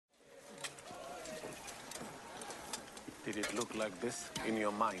Did it look like this in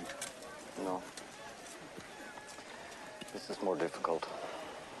your mind? No. This is more difficult.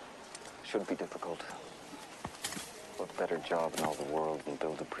 Should be difficult. What better job in all the world than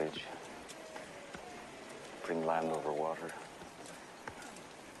build a bridge? Bring land over water.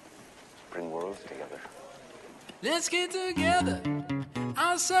 Bring worlds together. Let's get together.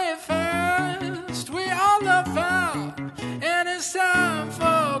 I'll say it first. We all love fire. And it's time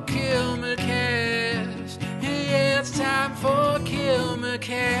for Kilmercast. Yeah, it's time for Kilmercast.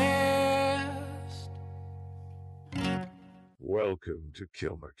 Welcome to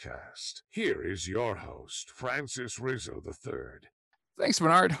Kilmercast. Here is your host, Francis Rizzo III. Thanks,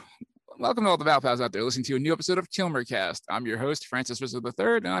 Bernard. Welcome to all the Val pals out there listening to a new episode of Kilmercast. I'm your host, Francis Rizzo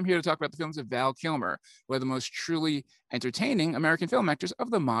III, and I'm here to talk about the films of Val Kilmer, one of the most truly entertaining American film actors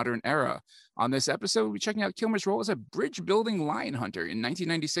of the modern era. On this episode, we'll be checking out Kilmer's role as a bridge-building lion hunter in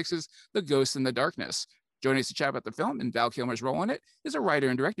 1996's The Ghost in the Darkness. Joining us to chat about the film and Val Kilmer's role in it is a writer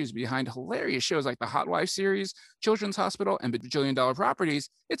and director who's behind hilarious shows like the Hot Wives series, Children's Hospital, and Bajillion Dollar Properties.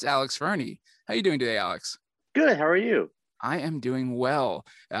 It's Alex Fernie. How are you doing today, Alex? Good. How are you? I am doing well.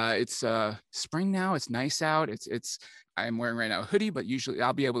 It's spring now. It's nice out. I'm wearing right now a hoodie, but usually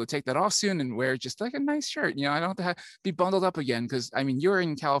I'll be able to take that off soon and wear just like a nice shirt. You know, I don't have to be bundled up again because I mean, you're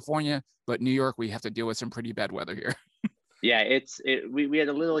in California, but New York, we have to deal with some pretty bad weather here. Yeah, we had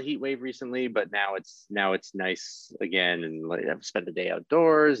a little heat wave recently, but now it's nice again, and like, I've spent the day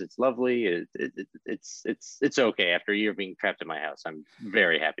outdoors. It's lovely. It's okay after a year of being trapped in my house. I'm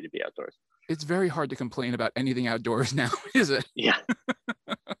very happy to be outdoors. It's very hard to complain about anything outdoors now, is it? Yeah.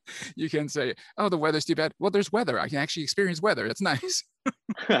 You can say, oh, the weather's too bad. Well, there's weather. I can actually experience weather. That's nice.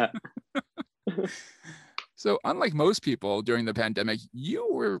 So unlike most people during the pandemic, you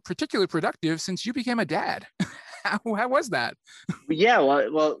were particularly productive since you became a dad. How was that? Yeah,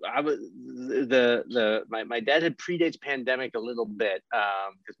 well, I was my dad had predates pandemic a little bit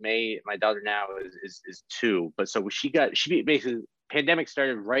because my daughter now is 2, but so she basically pandemic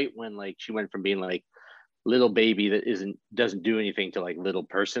started right when like she went from being like little baby that doesn't do anything to like little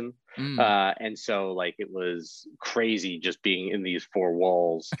person, and so like it was crazy just being in these 4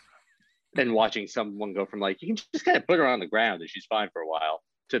 walls and watching someone go from like you can just kind of put her on the ground and she's fine for a while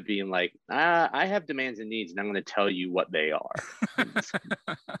to being like, I have demands and needs and I'm going to tell you what they are.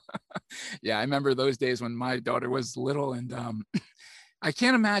 Yeah, I remember those days when my daughter was little, and I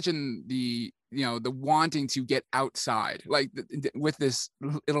can't imagine the wanting to get outside like with this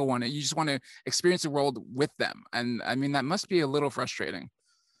little one. You just want to experience the world with them, and I mean that must be a little frustrating.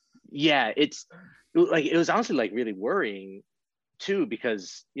 Yeah, it's like it was honestly like really worrying too,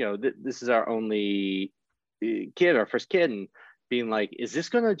 because this is our only kid, our first kid, and being like, is this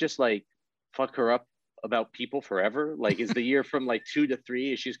gonna just like fuck her up about people forever? Like, is the year from like 2 to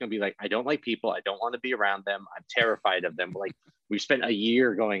 3, is she's gonna be like, I don't like people, I don't want to be around them, I'm terrified of them. Like, we spent a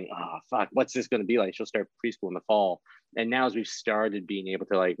year going, oh fuck, what's this gonna be like? She'll start preschool in the fall, and now as we've started being able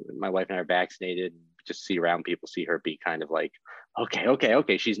to, like, my wife and I are vaccinated, just see around people, see her be kind of like,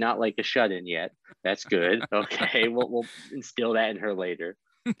 okay, she's not like a shut-in yet, that's good. Okay, we'll instill that in her later.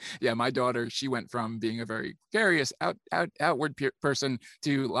 Yeah, my daughter, she went from being a very gregarious outward person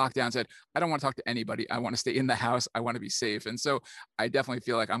to lockdown, said, I don't want to talk to anybody. I want to stay in the house. I want to be safe. And so I definitely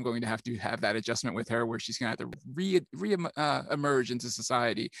feel like I'm going to have that adjustment with her where she's going to have to emerge into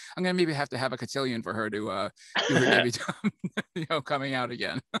society. I'm going to maybe have to have a cotillion for her to do her baby time, coming out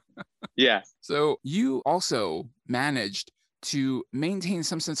again. Yeah. So you also managed to maintain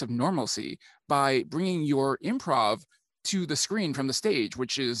some sense of normalcy by bringing your improv to the screen from the stage,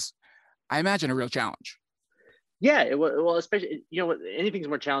 which is, I imagine, a real challenge. Yeah, well, especially, anything's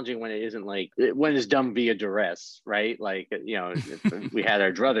more challenging when it isn't like, when it's done via duress, right? Like, if we had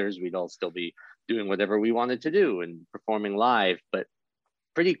our druthers, we'd all still be doing whatever we wanted to do and performing live. But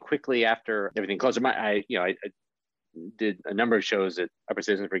pretty quickly after everything closed, I did a number of shows at Upper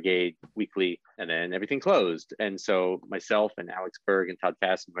Citizens Brigade weekly, and then everything closed. And so myself and Alex Berg and Todd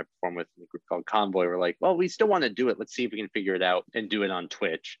Fasson, who I perform with in a group called Convoy, were like, well, we still want to do it. Let's see if we can figure it out and do it on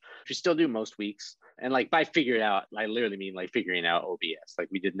Twitch. We still do most weeks. And like by figure it out, I literally mean like figuring out OBS. Like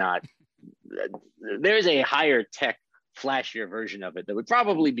we did not, there's a higher tech, flashier version of it that would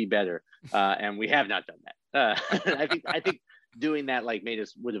probably be better. And we have not done that. I think doing that like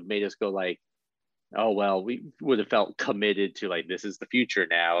would have made us go like, oh, well, we would have felt committed to like, this is the future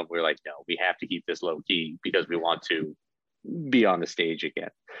now. And we're like, no, we have to keep this low key because we want to be on the stage again.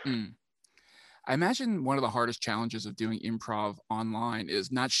 I imagine one of the hardest challenges of doing improv online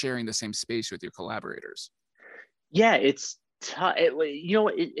is not sharing the same space with your collaborators. Yeah, it's tough.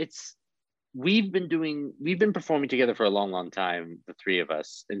 We've been performing together for a long time, the 3 of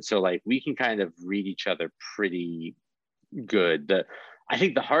us. And so like we can kind of read each other pretty good. I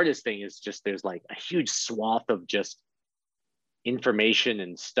think the hardest thing is just there's like a huge swath of just information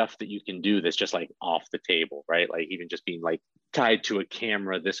and stuff that you can do that's just like off the table, right? Like even just being like tied to a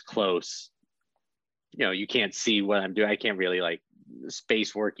camera this close, you know, you can't see what I'm doing. I can't really like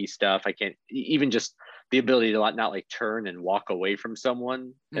space worky stuff. I can't even just the ability to not like turn and walk away from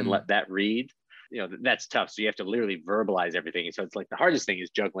someone and let that read, you know, that's tough. So you have to literally verbalize everything. So it's like the hardest thing is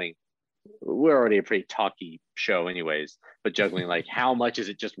juggling. We're already a pretty talky show anyways, but juggling like how much is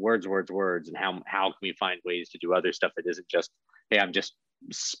it just words, and how can we find ways to do other stuff that isn't just, hey, I'm just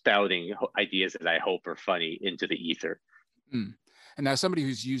spouting ideas that I hope are funny into the ether. And as somebody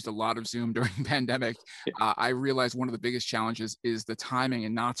who's used a lot of Zoom during the pandemic, I realized one of the biggest challenges is the timing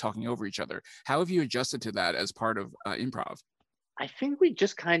and not talking over each other. How have you adjusted to that as part of improv? I think we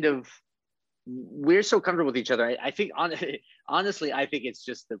just kind of, we're so comfortable with each other. I think honestly, I think it's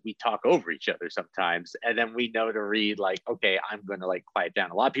just that we talk over each other sometimes, and then we know to read like, okay, I'm going to like quiet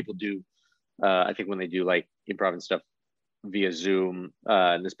down. A lot of people do. I think when they do like improv and stuff via Zoom,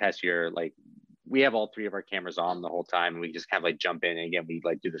 this past year, like we have all three of our cameras on the whole time, and we just kind of like jump in. And again, we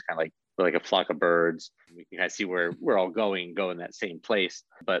like do this kind of like we're like a flock of birds. We can kind of see where we're all go in that same place.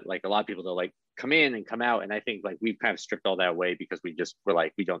 But like a lot of people, they'll like come in and come out, and I think like we've kind of stripped all that away because we're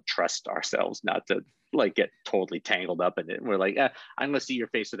like we don't trust ourselves not to like get totally tangled up in it. We're like, I'm gonna see your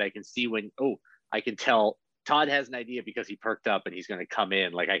face so that I can see when I can tell Todd has an idea because he perked up and he's going to come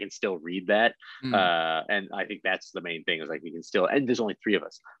in. Like I can still read that. And I think that's the main thing is like we can still, and there's only 3 of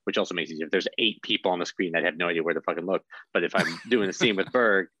us, which also makes it easier. If there's 8 people on the screen, I'd have no idea where to fucking look. But if I'm doing a scene with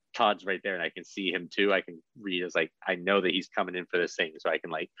Berg, Todd's right there and I can see him too. I can read as like, I know that he's coming in for this thing. So I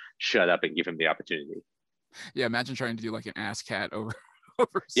can like shut up and give him the opportunity. Yeah. Imagine trying to do like an ass cat over Zoom.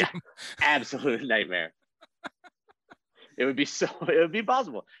 Yeah, absolute nightmare. It would be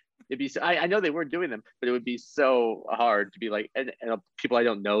possible. It'd be I know they weren't doing them, but it would be so hard to be like, and people I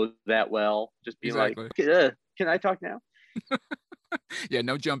don't know that well, just being like, can I talk now? Yeah,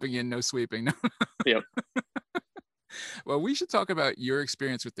 no jumping in, no sweeping. Yep. Well, we should talk about your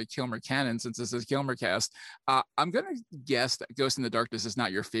experience with the Kilmer canon since this is Kilmer Cast. I'm going to guess that Ghost in the Darkness is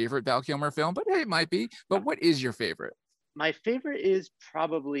not your favorite Val Kilmer film, but hey, it might be. But what is your favorite? My favorite is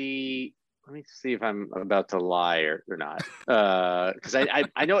probably, let me see if I'm about to lie or not. Because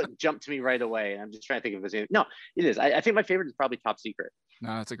I know it jumped to me right away. And I'm just trying to think if there's anything. No, it is. I think my favorite is probably Top Secret.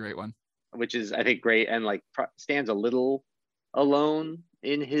 No, that's a great one. Which is, I think, great and like stands a little alone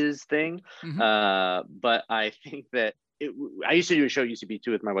in his thing. But I think that I used to do a show, UCB2,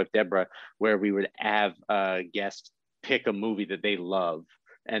 with my wife, Deborah, where we would have guests pick a movie that they love.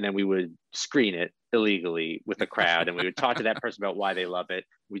 And then we would screen it illegally with the crowd, and we would talk to that person about why they love it.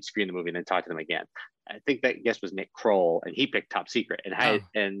 We'd screen the movie and then talk to them again. I think that guest was Nick Kroll, and he picked Top Secret. And I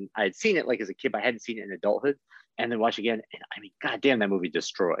had seen it like as a kid, but I hadn't seen it in adulthood. And then watch again, and I mean, goddamn, that movie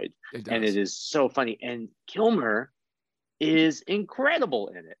destroyed. And it is so funny. And Kilmer is incredible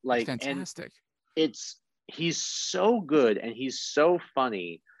in it. Like, it's fantastic. And he's so good and he's so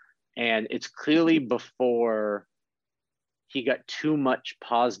funny, and it's clearly before he got too much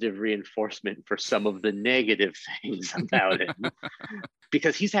positive reinforcement for some of the negative things about it,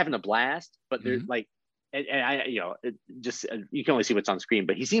 because he's having a blast, but there's like, and I, you know, you can only see what's on screen,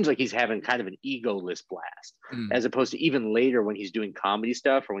 but he seems like he's having kind of an egoless blast, as opposed to even later when he's doing comedy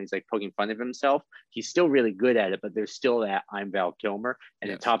stuff or when he's like poking fun of himself, he's still really good at it, but there's still that I'm Val Kilmer.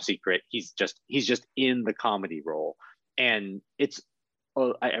 And in Top Secret, he's just in the comedy role. And it's,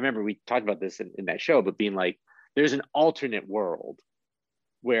 I remember we talked about this in that show, but being like, there's an alternate world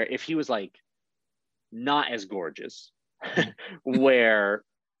where if he was like not as gorgeous, where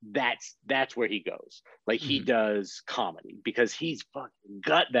that's where he goes. Like he does comedy because he's fucking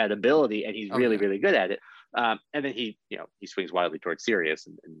got that ability and he's really good at it. And then he swings wildly towards serious,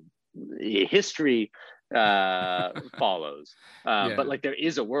 and history follows. But like there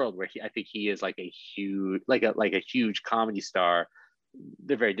is a world where I think he is like a huge comedy star.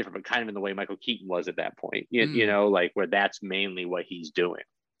 They're very different, but kind of in the way Michael Keaton was at that point, you know, like where that's mainly what he's doing.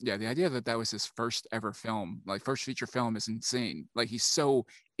 Yeah, the idea that was his first ever film, like first feature film, is insane. Like he's so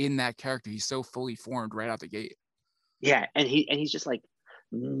in that character, he's so fully formed right out the gate. Yeah, and he's just like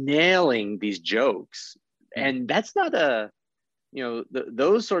nailing these jokes, and that's not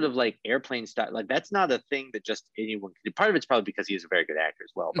those sort of like airplane style, like that's not a thing that just anyone can do. Part of it's probably because he is a very good actor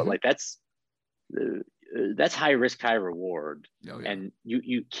as well, but like that's high risk, high reward. And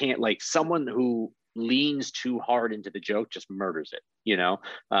you can't, like, someone who leans too hard into the joke just murders it, you know.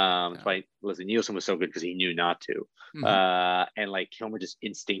 That's why Leslie Nielsen was so good, because he knew not to. And like Kilmer just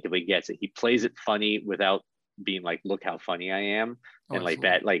instinctively gets it. He plays it funny without being like, look how funny I am. And like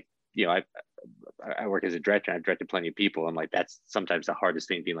that, like, you know, I work as a director. I've directed plenty of people. I'm like, that's sometimes the hardest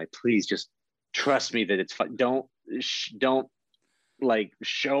thing, being like, please just trust me that it's fun. Don't like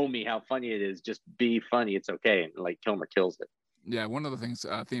show me how funny it is. Just be funny. It's okay. And like Kilmer kills it. Yeah, one of the things,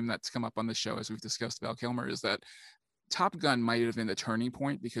 theme that's come up on the show as we've discussed Val Kilmer is that Top Gun might have been the turning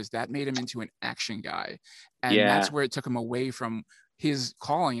point, because that made him into an action guy. And that's where it took him away from his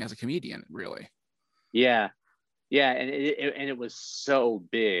calling as a comedian, really. Yeah. Yeah. And it was so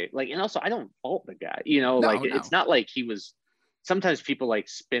big. Like, and also I don't fault the guy, it's not like he was, sometimes people like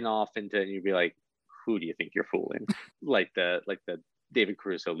spin off into, and you'd be like, who do you think you're fooling? like the David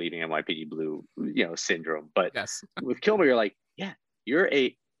Caruso leaving NYPD Blue, syndrome. But yes, with Kilmer, you're like, yeah, you're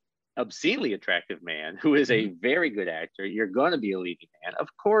a obscenely attractive man who is a very good actor. You're going to be a leading man. Of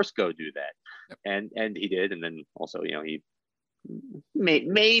course, go do that. Yep. And he did. And then also, he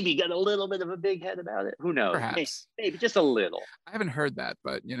maybe got a little bit of a big head about it. Who knows? Perhaps. Maybe just a little. I haven't heard that,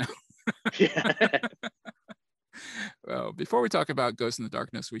 but Yeah. Well, before we talk about Ghost in the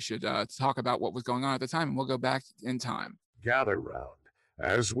Darkness, we should talk about what was going on at the time, and we'll go back in time. Gather round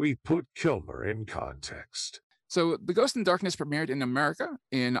as we put Kilmer in context. So The Ghost in the Darkness premiered in America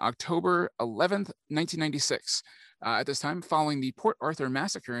in October 11th, 1996. At this time, following the Port Arthur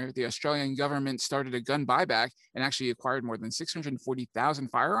massacre, the Australian government started a gun buyback and actually acquired more than 640,000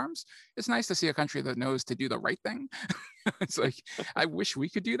 firearms. It's nice to see a country that knows to do the right thing. It's like, I wish we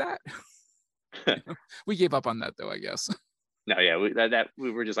could do that. We gave up on that, though, I guess. No, yeah,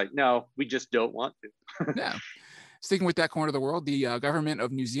 we were just like, no, we just don't want to. Yeah. Sticking with that corner of the world, the government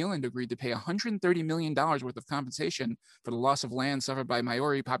of New Zealand agreed to pay $130 million worth of compensation for the loss of land suffered by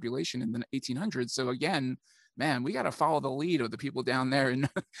Maori population in the 1800s. So again, man, we got to follow the lead of the people down there and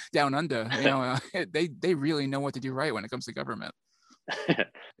down under. They really know what to do right when it comes to government.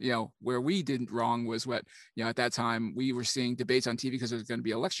 Where we did wrong was what, at that time we were seeing debates on TV because there was going to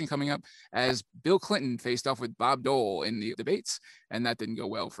be an election coming up, as Bill Clinton faced off with Bob Dole in the debates, and that didn't go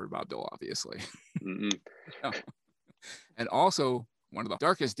well for Bob Dole, obviously. And also, one of the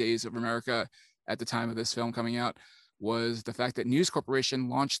darkest days of America at the time of this film coming out was the fact that News Corporation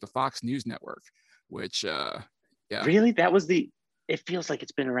launched the Fox News Network, which, Really? That was it feels like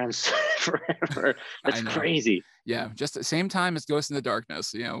it's been around forever. That's crazy. Yeah, just the same time as Ghost in the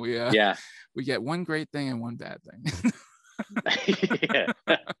Darkness. We get one great thing and one bad thing.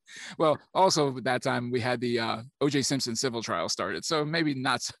 Yeah. Well, also at that time we had the O.J. Simpson civil trial started, so maybe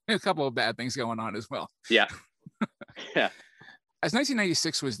not a couple of bad things going on as well. Yeah. Yeah. As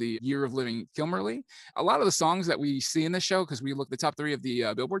 1996 was the year of living Kilmerly, a lot of the songs that we see in this show, because we look at the top 3 of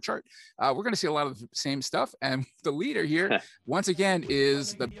the Billboard chart, we're going to see a lot of the same stuff. And the leader here, once again,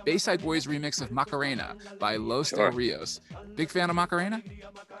 is the Bayside Boys remix of Macarena by Los Del Rios. Big fan of Macarena?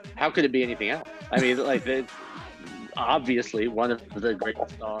 How could it be anything else? I mean, obviously one of the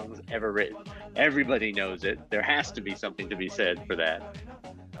greatest songs ever written. Everybody knows it. There has to be something to be said for that.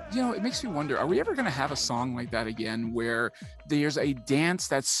 It makes me wonder, are we ever going to have a song like that again, where there's a dance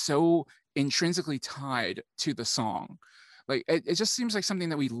that's so intrinsically tied to the song? Like, it just seems like something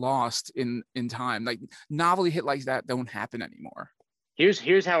that we lost in time. Like, novelty hit like that don't happen anymore.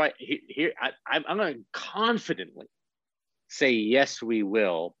 Here's how I'm going to confidently say, yes, we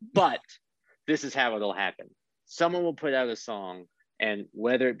will, but this is how it'll happen. Someone will put out a song, and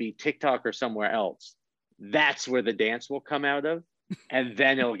whether it be TikTok or somewhere else, that's where the dance will come out of. And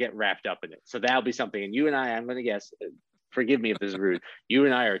then it'll get wrapped up in it. So that'll be something. And you and I'm going to guess, forgive me if this is rude, you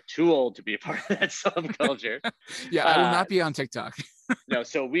and I are too old to be a part of that subculture. Yeah, I will not be on TikTok. No,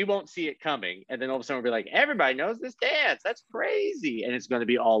 so we won't see it coming. And then all of a sudden we'll be like, everybody knows this dance. That's crazy. And it's going to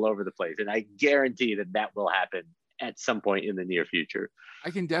be all over the place. And I guarantee that will happen at some point in the near future. I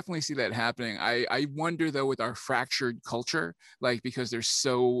can definitely see that happening. I wonder, though, with our fractured culture, because there's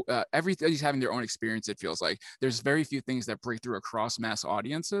so everybody's having their own experience. It feels like there's very few things that break through across mass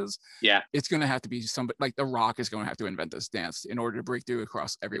audiences. Yeah, it's going to have to be somebody like The Rock is going to have to invent this dance in order to break through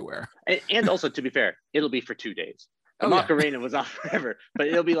across everywhere. And also, to be fair, it'll be for 2 days. The Macarena was on forever, but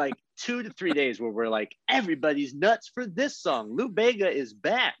it'll be like 2 to 3 days where we're like, everybody's nuts for this song. Lou Bega is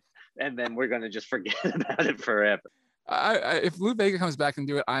back. And then we're going to just forget about it forever. If Lou Bega comes back and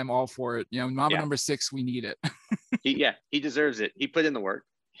do it, I'm all for it. Mama number 6, we need it. He deserves it. He put in the work.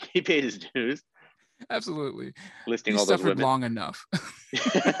 He paid his dues. Absolutely. Listing he all those suffered women. long enough.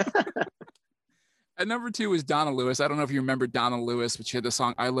 At number 2 is Donna Lewis. I don't know if you remember Donna Lewis, but she had the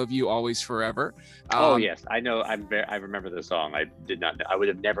song "I Love You Always Forever." Oh yes, I know. I remember the song. I did not know. I would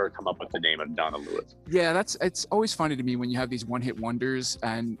have never come up with the name of Donna Lewis. Yeah, it's always funny to me when you have these one-hit wonders,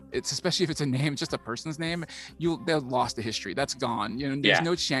 and it's especially if it's a name, just a person's name. They're lost to history. That's gone. There's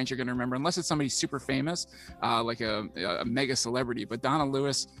no chance you're going to remember unless it's somebody super famous, like a mega celebrity. But Donna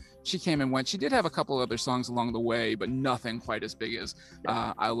Lewis, she came and went. She did have a couple other songs along the way, but nothing quite as big as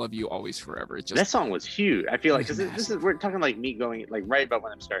I Love You Always Forever. It just, that song was huge. I feel like, was because this is, we're talking like me going like right about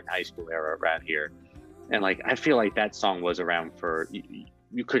when I'm starting high school era around here. And like, I feel like that song was around for,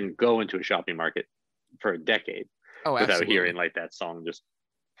 you couldn't go into a shopping market for a decade without absolutely. hearing like that song just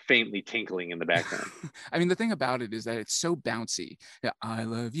faintly tinkling in the background. I mean, the thing about it is that it's so bouncy. Yeah, I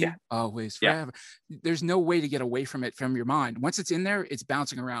love you always Yeah. forever. There's no way to get away from it from your mind. Once it's in there, it's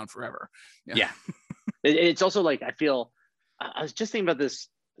bouncing around forever. Yeah. It's also like, I feel, I was just thinking about this.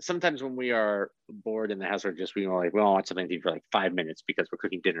 Sometimes when we are bored in the house, or just we want to watch something for like 5 minutes because we're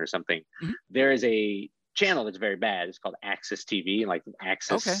cooking dinner or something, Mhm. there is a channel that's very bad. It's called Access TV, and like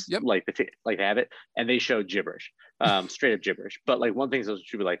Access, Okay, yep. like they have it, and they show gibberish, straight up gibberish. But like one thing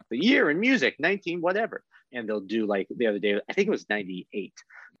should be like the year in music, 19 whatever, and they'll do like the other day, I think it was 98,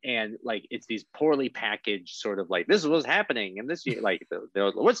 and like it's these poorly packaged sort of like, this is what's happening in this year, like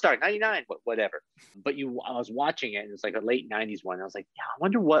the Woodstock 99, whatever. But I was watching it, and it's like a late 90s one. I was like, yeah, I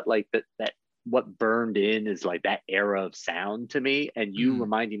wonder what like that what burned in is like that era of sound to me. And you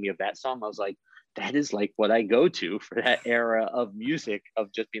reminding me of that song, I was like, that is like what I go to for that era of music, of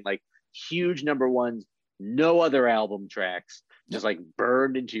just being like huge number ones, no other album tracks, just like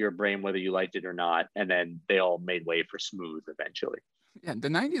burned into your brain whether you liked it or not, and then they all made way for Smooth eventually. Yeah, the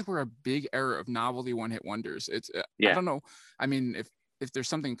 90s were a big era of novelty one-hit wonders. It's I Yeah. don't know. I mean, if there's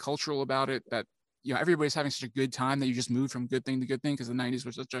something cultural about it, that everybody's having such a good time that you just moved from good thing to good thing, because the 90s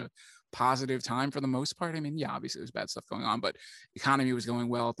was such a positive time for the most part. I mean, yeah, obviously there's bad stuff going on, but economy was going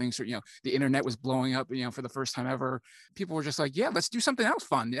well. Things were, the internet was blowing up, for the first time ever. People were just like, yeah, let's do something else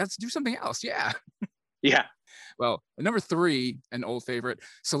fun. Let's do something else. Yeah. Yeah. Well, number 3, an old favorite,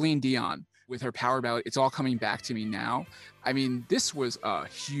 Celine Dion with her power ballad, It's All Coming Back to Me Now. I mean, this was a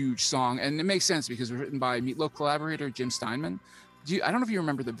huge song, and it makes sense because it was written by Meatloaf collaborator Jim Steinman. I don't know if you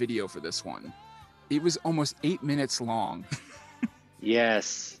remember the video for this one. It was almost 8 minutes long.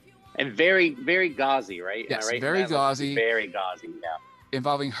 Yes. And very, very gauzy, right? Yes, right? very gauzy. Very gauzy, yeah.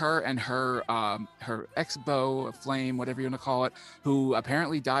 Involving her and her ex-beau, flame, whatever you want to call it, who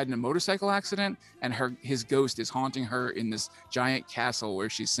apparently died in a motorcycle accident, and his ghost is haunting her in this giant castle where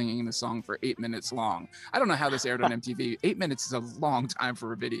she's singing the song for 8 minutes long. I don't know how this aired on MTV. 8 minutes is a long time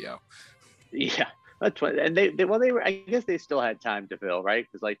for a video. Yeah, that's what. And they were. I guess they still had time to fill, right?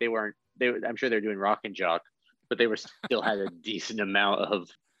 Because like I'm sure they're doing Rock and Jock, but they still had a decent amount of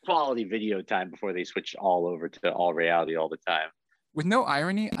quality video time before they switched all over to all reality all the time. With no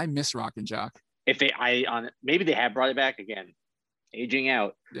irony, I miss Rock and Jock. Maybe they have brought it back again, aging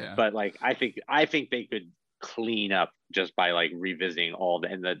out. Yeah. But like, I think they could clean up just by like revisiting all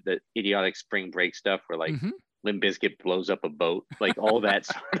the idiotic spring break stuff where like Limp Bizkit blows up a boat, like all that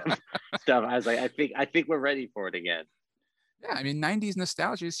sort of stuff. I was like, I think we're ready for it again. Yeah, I mean, 90s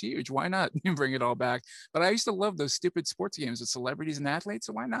nostalgia is huge. Why not bring it all back? But I used to love those stupid sports games with celebrities and athletes,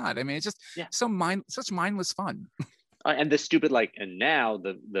 so why not? I mean, it's just such mindless fun. And the stupid like, and now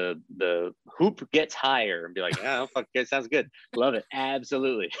the hoop gets higher, and be like, oh fuck, it sounds good, love it,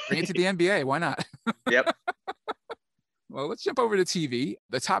 absolutely. Bring it to the NBA, why not? Yep. Well, let's jump over to TV.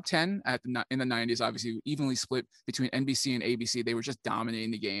 The top 10 in the 90s, obviously evenly split between NBC and ABC. They were just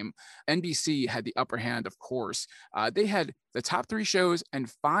dominating the game. NBC had the upper hand, of course. They had the top 3 shows and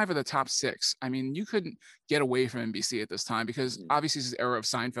 5 of the top 6. I mean, you couldn't get away from NBC at this time, because obviously this is the era of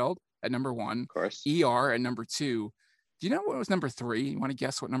Seinfeld at number 1, Of course. ER at number 2. Do you know what was number 3? You want to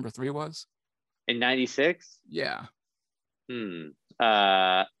guess what number 3 was? In 96? Yeah.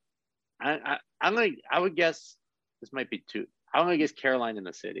 I would guess this might be 2. I'm gonna guess Caroline in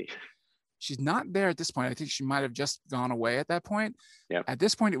the City. She's not there at this point. I think she might have just gone away at that point. Yeah. At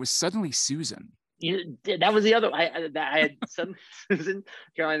this point, it was Suddenly Susan. That was the other. I had some Susan,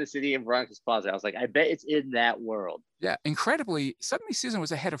 Caroline in the City, and Veronica's Closet. I was like, I bet it's in that world. Yeah. Incredibly, Suddenly Susan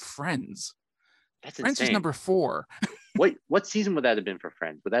was ahead of Friends. That's Friends insane. was number 4. What season would that have been for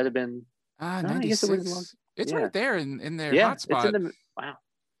Friends? Would that have been? I guess it 96. was It's right there in their yeah, hotspot. Wow.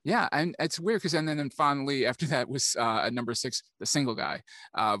 Yeah, and it's weird because then finally after that was at number 6, The Single Guy,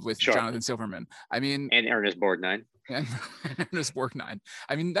 with Jonathan Silverman. I mean, and Ernest Borgnine. And Ernest Borgnine.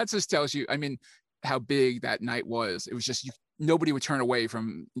 I mean, that just tells you. I mean, how big that night was. It was just nobody would turn away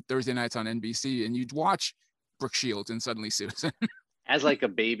from Thursday nights on NBC, and you'd watch Brooke Shields and Suddenly Susan. As like a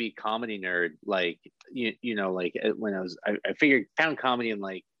baby comedy nerd, like you know, like when I found comedy in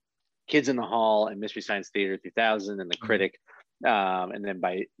like Kids in the Hall and Mystery Science Theater 2000 and The Critic. And then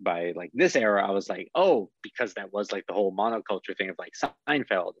by like this era, I was like, oh, because that was like the whole monoculture thing of like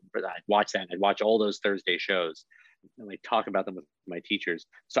Seinfeld. But I'd watch that and I'd watch all those Thursday shows. and like talk about them with my teachers.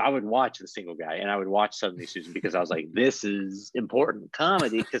 So I would watch The Single Guy and I would watch Suddenly Susan because I was like, this is important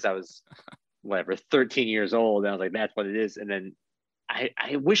comedy, because I was whatever 13 years old and I was like, that's what it is. And then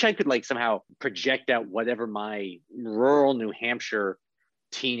I wish I could like somehow project out whatever my rural New Hampshire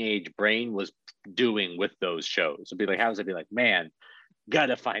teenage brain was doing with those shows. It'd be like, how was it be like, man,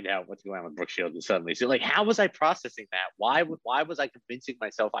 gotta find out what's going on with Brooke Shields and Suddenly. So like, how was I processing that? Why was I convincing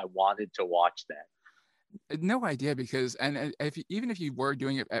myself I wanted to watch that? No idea, because even if you were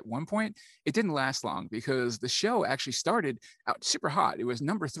doing it at one point, it didn't last long because the show actually started out super hot. It was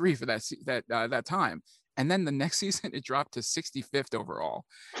number 3 for that time. And then the next season, it dropped to 65th overall.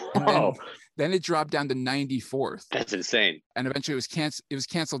 And then it dropped down to 94th. That's insane. And eventually it was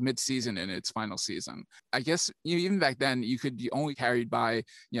canceled mid-season in its final season. I guess even back then, you could be only carried by,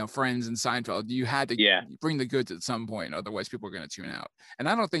 Friends and Seinfeld. You had to bring the goods at some point. Otherwise, people are going to tune out. And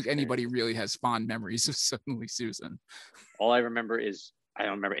I don't think anybody really has fond memories of Suddenly Susan. All I remember is I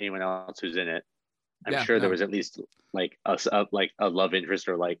don't remember anyone else who's in it. I'm sure there was at least like a love interest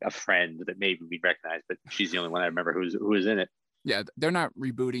or like a friend that maybe we'd recognize, but she's the only one I remember who is in it. Yeah, they're not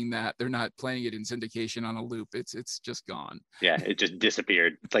rebooting that. They're not playing it in syndication on a loop. It's just gone. Yeah, it just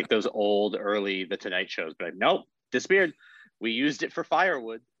disappeared. It's like those old early The Tonight shows, but like, nope, disappeared. We used it for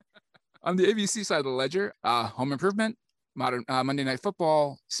firewood. On the ABC side of the ledger, Home Improvement, Modern Monday Night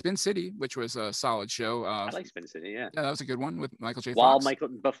Football, Spin City, which was a solid show. I like Spin City. Yeah, that was a good one with Michael J. While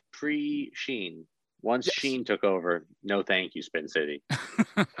Fox. Pre-Sheen. Once Sheen took over, no thank you, Spin City.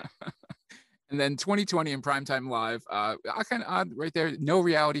 And then 2020 in Primetime Live, kind of odd right there. No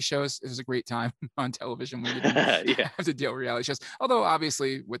reality shows. It was a great time on television when you didn't have to deal with reality shows. Although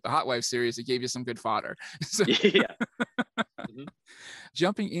obviously with the Hot Wife series, it gave you some good fodder. So,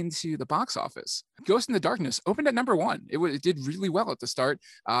 Jumping into the box office, Ghost in the Darkness opened at number 1. It did really well at the start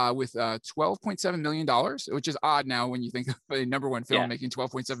with $12.7 million, which is odd now when you think of a number 1 film making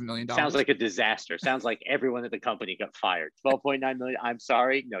 $12.7 million. Sounds like a disaster. Sounds like everyone at the company got fired. 12.9 million. I'm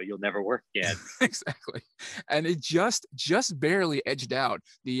sorry. No, you'll never work again. Exactly. And it just barely edged out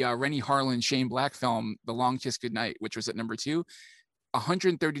the Rennie Harlin, Shane Black film, The Long Kiss Goodnight, which was at number 2.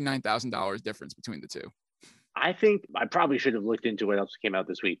 $139,000 difference between the two. I think I probably should have looked into what else came out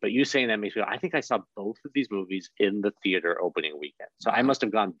this week, but you saying that makes me, I think I saw both of these movies in the theater opening weekend. So I must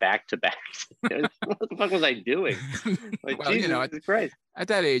have gone back to back. What the fuck was I doing? Like, well, Jesus Christ. At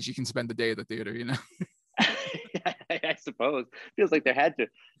that age, you can spend the day at the theater, I suppose. Feels like there had to.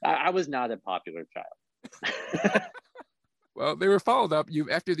 I was not a popular child. Well, they were followed up.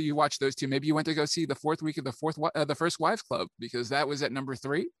 After you watched those two, maybe you went to go see the fourth week of the First Wives Club, because that was at number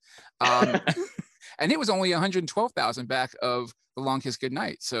 3. And it was only 112,000 back of The Long Kiss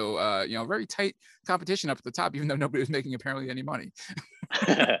Goodnight. So, very tight competition up at the top, even though nobody was making apparently any money.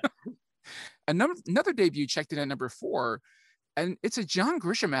 Another debut checked in at number 4, and it's a John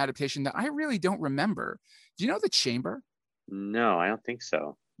Grisham adaptation that I really don't remember. Do you know The Chamber? No, I don't think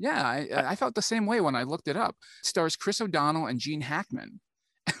so. Yeah, I felt the same way when I looked it up. It stars Chris O'Donnell and Gene Hackman,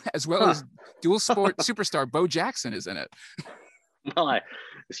 as well as dual sport superstar Bo Jackson is in it. Well,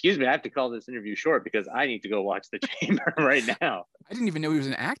 excuse me, I have to call this interview short because I need to go watch The Chamber right now. I didn't even know he was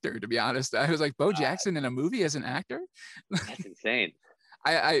an actor, to be honest. I was like, Bo Jackson in a movie as an actor? That's insane.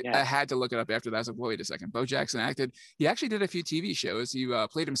 I had to look it up after that. I was like, wait a second. Bo Jackson acted. He actually did a few TV shows. He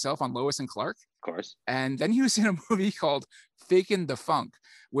played himself on Lois and Clark. Of course. And then he was in a movie called Fakin' the Funk,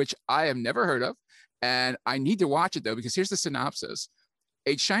 which I have never heard of. And I need to watch it, though, because here's the synopsis.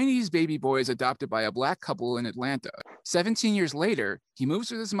 A Chinese baby boy is adopted by a black couple in Atlanta. 17 years later, he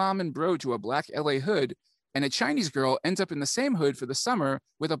moves with his mom and bro to a black LA hood, and a Chinese girl ends up in the same hood for the summer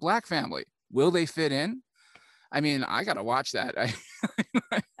with a black family. Will they fit in? I mean, I got to watch that.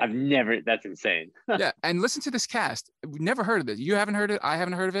 That's insane. Yeah. And listen to this cast. We've never heard of it. You haven't heard it. I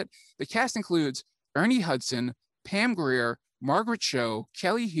haven't heard of it. The cast includes Ernie Hudson, Pam Grier, Margaret Cho,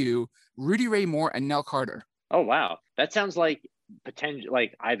 Kelly Hu, Rudy Ray Moore, and Nell Carter. Oh, wow. That sounds like potential,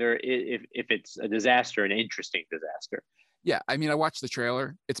 like either if it's a disaster, an interesting disaster. Yeah. I mean, I watched the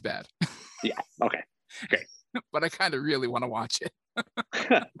trailer. It's bad. Yeah. Okay. Great. But I kind of really want to watch it.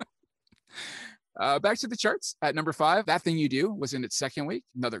 Back to the charts at number 5. That Thing You Do was in its second week.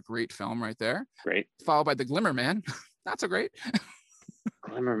 Another great film right there. Great. Followed by The Glimmer Man. Not so great.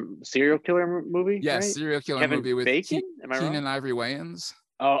 Glimmer serial killer movie? Yes, right? serial killer Kevin movie with Bacon? Am I wrong? Keenan Ivory Wayans.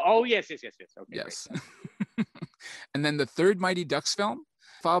 Oh, yes. Okay, yes. And then the third Mighty Ducks film,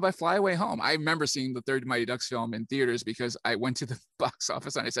 followed by Fly Away Home. I remember seeing the third Mighty Ducks film in theaters because I went to the box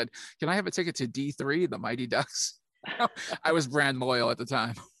office and I said, can I have a ticket to D3, the Mighty Ducks? I was brand loyal at the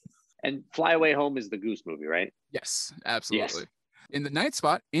time. And Fly Away Home is the Goose movie, right? Yes, absolutely. Yes. In the ninth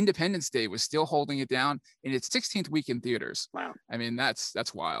spot, Independence Day was still holding it down in its 16th week in theaters. Wow. I mean, that's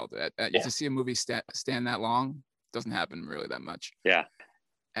wild. Yeah. To see a movie stand that long doesn't happen really that much. Yeah.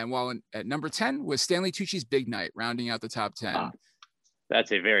 And while at number 10 was Stanley Tucci's Big Night, rounding out the top 10. Oh,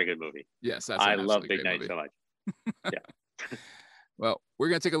 that's a very good movie. Yes, I love Big Night so much. Yeah. Well, we're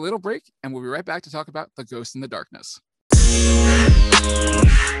going to take a little break, and we'll be right back to talk about The Ghost in the Darkness.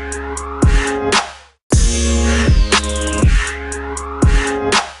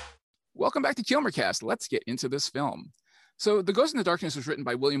 Welcome back to Kilmercast. Let's get into this film. So The Ghost in the Darkness was written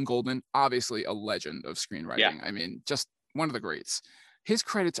by William Goldman, obviously a legend of screenwriting. Yeah. I mean, just one of the greats. His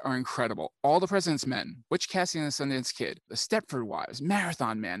credits are incredible. All the President's Men, Butch Cassidy and the Sundance Kid, The Stepford Wives,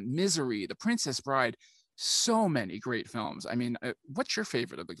 Marathon Man, Misery, The Princess Bride. So many great films. I mean, what's your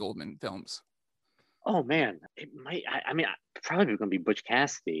favorite of the Goldman films? Oh man, it might. I mean, probably going to be Butch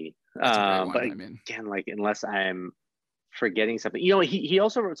Cassidy. That's a great one, but I mean. again, like unless I'm forgetting something, you know, he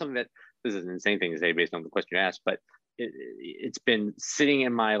also wrote something that this is an insane thing to say based on the question you asked, but it's been sitting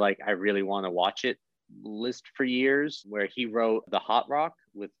in my like I really want to watch it list for years. Where he wrote The Hot Rock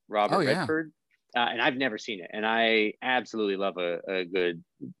with Robert Redford. And I've never seen it, and I absolutely love a good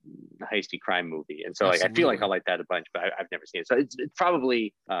heisty crime movie, and so like I feel like I like that a bunch, but I've never seen it. So it's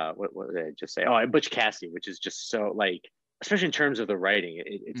probably what did I just say? Oh, Butch Cassidy, which is just so like, especially in terms of the writing,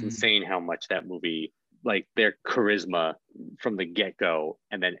 it's insane how much that movie, like their charisma from the get go,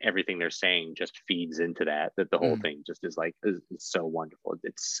 and then everything they're saying just feeds into that. That the whole thing just is like is so wonderful.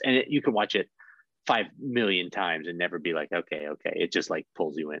 You can watch it 5 million times and never be like, okay. It just like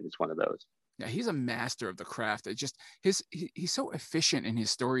pulls you in. It's one of those. Yeah, he's a master of the craft. It just he's so efficient in his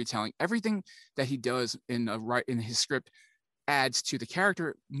storytelling. Everything that he does in his script adds to the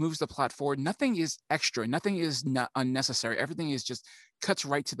character, moves the plot forward. Nothing is extra. Nothing is not unnecessary. Everything is just cuts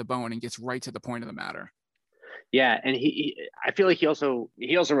right to the bone and gets right to the point of the matter. Yeah, and I feel like he also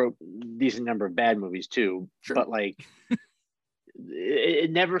wrote a decent number of bad movies too. Sure. But like, it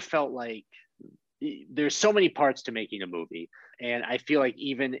never felt like. There's so many parts to making a movie, and I feel like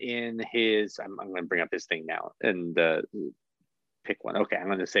even in his, I'm going to bring up his thing now and pick one. Okay, I'm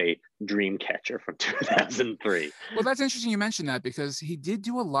going to say Dreamcatcher from 2003. Well, that's interesting you mentioned that because he did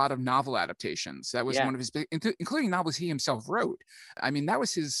do a lot of novel adaptations. That was one of his big, including novels he himself wrote. I mean, that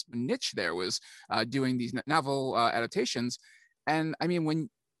was his niche. There was doing these novel adaptations, and I mean,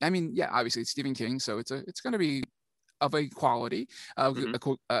 obviously it's Stephen King, so it's going to be of a quality, a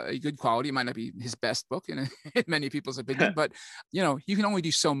good quality. It might not be his best book in many people's opinion, but you know, you can only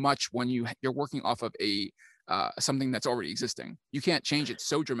do so much when you're working off of something that's already existing. You can't change it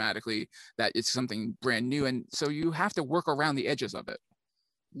so dramatically that it's something brand new, and so you have to work around the edges of it.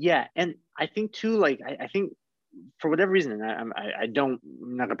 Yeah, and I think too, like I think for whatever reason, and I'm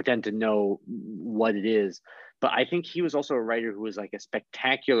not gonna pretend to know what it is, but I think he was also a writer who was like a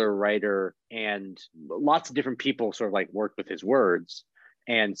spectacular writer, and lots of different people sort of like worked with his words,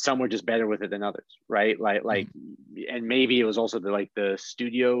 and some were just better with it than others, right? Like, and maybe it was also the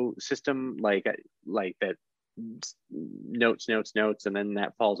studio system, like that notes, and then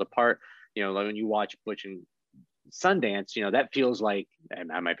that falls apart. You know, like when you watch Butch and Sundance, you know, that feels like,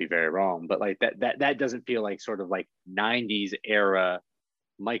 and I might be very wrong, but like that doesn't feel like sort of like 90s era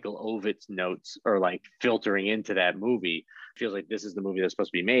Michael Ovitz notes or like filtering into that movie. It feels like this is the movie that's supposed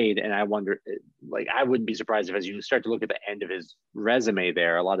to be made. And I wonder, like, I wouldn't be surprised if as you start to look at the end of his resume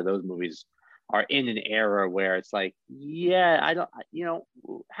there, a lot of those movies are in an era where it's like, yeah, I don't, you know,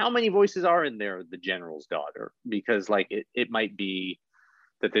 how many voices are in there? The General's Daughter, because like it might be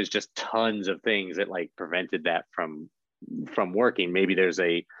that there's just tons of things that like prevented that from working. Maybe there's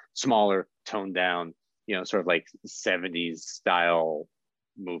a smaller, toned down, you know, sort of like 70s style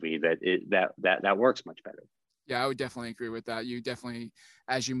movie that works much better. Yeah, I would definitely agree with that. You definitely,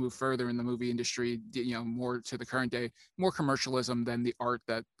 as you move further in the movie industry, you know, more to the current day, more commercialism than the art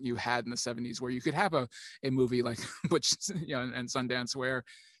that you had in the 70s, where you could have a movie like Butch, you know, and Sundance, where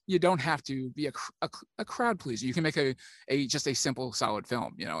you don't have to be a crowd pleaser. You can make just a simple, solid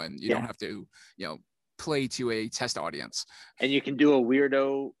film, you know, and you don't have to, you know, play to a test audience. And you can do a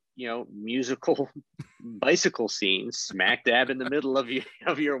weirdo, you know, musical bicycle scene smack dab in the middle of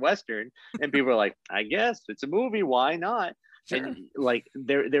your Western, and people are like, I guess it's a movie, why not? Sure. And like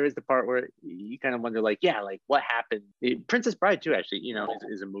there is the part where you kind of wonder, like, yeah, like what happened? Princess Bride too, actually, you know,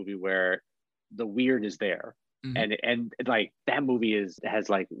 is a movie where the weird is there. Mm-hmm. And like that movie has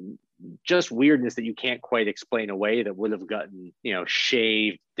like just weirdness that you can't quite explain away, that would have gotten, you know,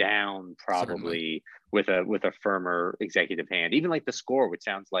 shaved down probably with a firmer executive hand. Even like the score, which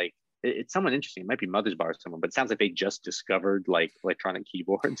sounds like it's someone interesting. It might be Mother's Bar or someone, but it sounds like they just discovered like electronic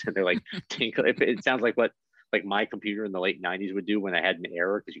keyboards and they're like tinkle. It sounds like what like my computer in the late 90s would do when I had an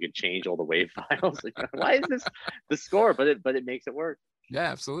error because you could change all the WAV files. Like, why is this the score? But it makes it work.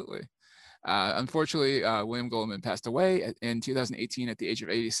 Yeah, absolutely. Unfortunately, William Goldman passed away in 2018 at the age of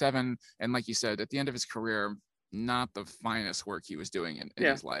 87. And like you said, at the end of his career, not the finest work he was doing in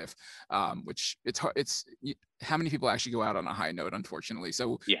his life, which it's hard. How many people actually go out on a high note, unfortunately.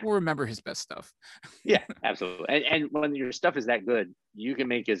 So we'll remember his best stuff. Yeah, absolutely. And when your stuff is that good, you can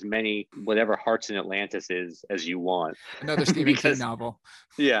make as many whatever Hearts in Atlantis is as you want. Another Stephen King novel.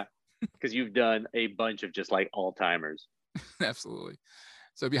 Yeah, because you've done a bunch of just like all timers. Absolutely.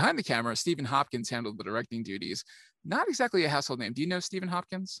 So behind the camera, Stephen Hopkins handled the directing duties. Not exactly a household name. Do you know Stephen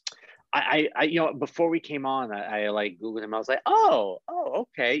Hopkins? I before we came on, I like Googled him. I was like, oh,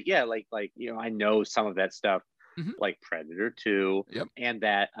 okay, yeah, like I know some of that stuff, like Predator 2, and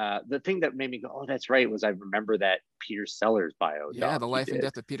that the thing that made me go, oh, that's right, was I remember that Peter Sellers bio. Yeah, The Life and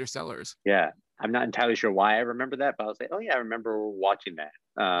Death of Peter Sellers. Yeah, I'm not entirely sure why I remember that, but I was like, oh yeah, I remember watching that.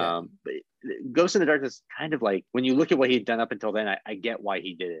 But Ghost in the Darkness, kind of like when you look at what he'd done up until then, I get why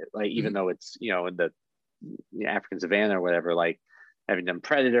he did it. Like even though it's in the African Savannah or whatever, like having done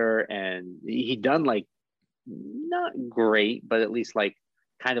Predator, and he'd done like not great, but at least like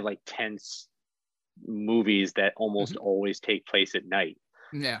kind of like tense movies that almost always take place at night.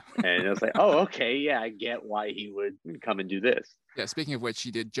 Yeah. And it was like, oh, okay, yeah, I get why he would come and do this. Yeah, speaking of which,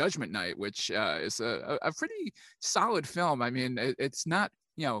 he did Judgment Night, which is a pretty solid film. I mean, it's not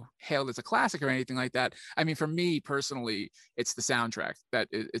hailed as a classic or anything like that. I mean, for me personally, it's the soundtrack that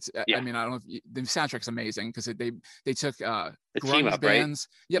it's. I mean, I don't know if the soundtrack's amazing because they took grunge bands,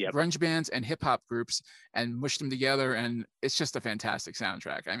 grunge bands and hip hop groups and mushed them together, and it's just a fantastic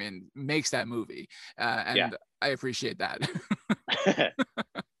soundtrack. I mean, makes that movie, and I appreciate that.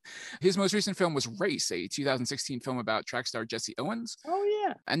 His most recent film was Race, a 2016 film about track star Jesse Owens. Oh,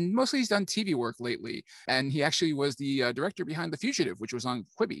 yeah. And mostly he's done TV work lately. And he actually was the director behind The Fugitive, which was on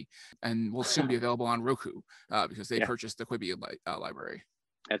Quibi and will soon be available on Roku because they purchased the Quibi library.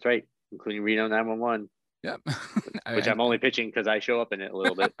 That's right, including Reno 911. Yep. Which I'm only pitching because I show up in it a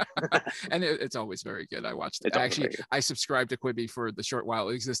little bit. And it's always very good. I watched it. Actually, I subscribed to Quibi for the short while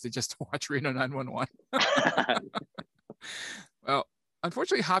it existed just to watch Reno 911. Well,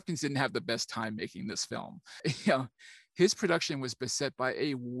 unfortunately, Hopkins didn't have the best time making this film. His production was beset by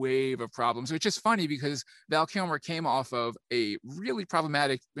a wave of problems, which is funny because Val Kilmer came off of a really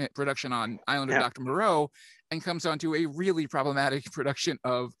problematic production on Island of Dr. Moreau and comes onto a really problematic production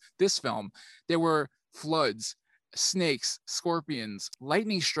of this film. There were floods, snakes, scorpions,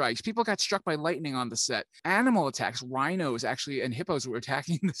 lightning strikes. People got struck by lightning on the set. Animal attacks, rhinos actually, and hippos were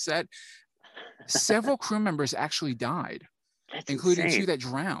attacking the set. Several crew members actually died. That's including insane. 2 that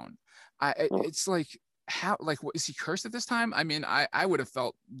drowned. It's like, how, like, what, is he cursed at this time? I mean, I would have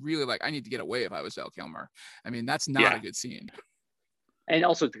felt really like I need to get away if I was Val Kilmer. I mean, that's not a good scene. And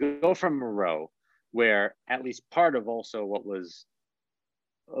also to go from Moreau, where at least part of also what was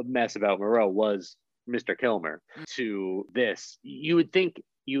a mess about Moreau was Mr. Kilmer, to this, you would think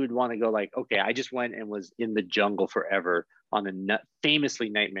you would want to go like, okay, I just went and was in the jungle forever on a famously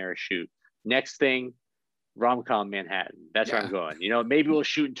nightmarish shoot. Next thing, rom-com Manhattan. That's where I'm going. Maybe we'll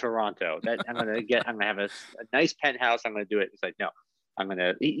shoot in Toronto. That I'm gonna have a nice penthouse. I'm gonna do it. It's like, no,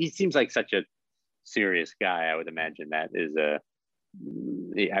 he seems like such a serious guy. I would imagine that is I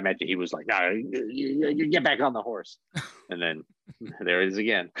imagine he was like, no, you get back on the horse. And then there it is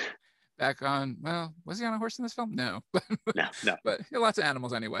again. Back on, well, was he on a horse in this film? No. No. But lots of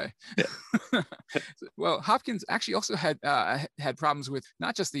animals anyway. Yeah. Well, Hopkins actually also had problems with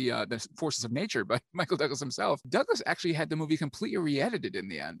not just the forces of nature, but Michael Douglas himself. Douglas actually had the movie completely re-edited in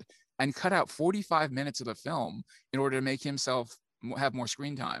the end and cut out 45 minutes of the film in order to make himself have more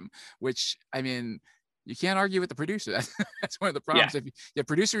screen time, which, I mean, you can't argue with the producer. That's one of the problems. If your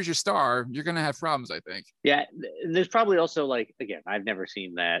producer is your star, you're going to have problems, I think. Yeah, there's probably also, like, again, I've never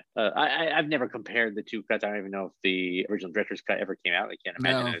seen that. I've never compared the 2 cuts. I don't even know if the original director's cut ever came out. I can't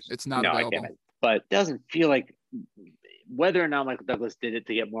imagine. No, it's not available. But it doesn't feel like, whether or not Michael Douglas did it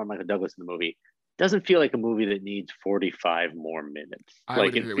to get more Michael Douglas in the movie, doesn't feel like a movie that needs 45 more minutes. I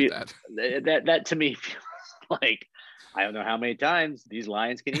would agree with that. That to me feels like, I don't know how many times these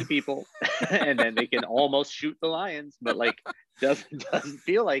lions can eat people and then they can almost shoot the lions, but like doesn't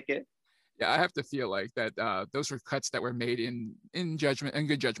feel like it. Yeah, I have to feel like that those were cuts that were made in judgment and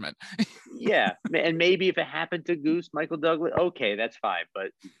good judgment. Yeah, and maybe if it happened to Goose, Michael Douglas, okay, that's fine.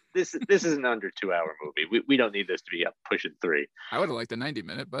 But this is an under 2 hour movie. We don't need this to be up pushing 3. I would have liked a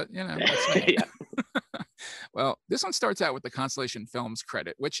 90-minute, but that's me. Yeah. Well, this one starts out with the Constellation Films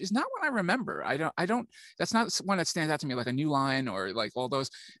credit, which is not one I remember. That's not one that stands out to me like a New Line or like all those.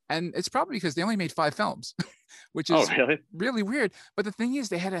 And it's probably because they only made 5 films, which is really? really weird. But the thing is,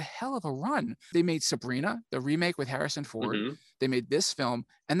 they had a hell of a run. They made Sabrina, the remake with Harrison Ford. Mhm. They made this film,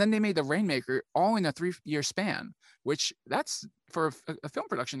 and then they made The Rainmaker all in a 3-year span, which that's for a film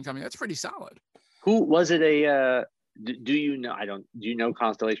production company, that's pretty solid. Who was it? Do you know? Do you know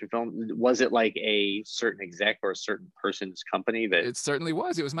Constellation Film? Was it like a certain exec or a certain person's company that? It certainly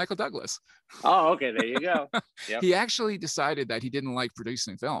was. It was Michael Douglas. Oh, okay. There you go. Yep. He actually decided that he didn't like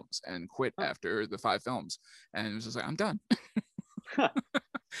producing films and quit after the 5 films. And it was just like, I'm done.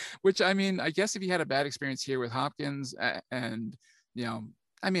 Which, I mean, I guess if he had a bad experience here with Hopkins and, you know,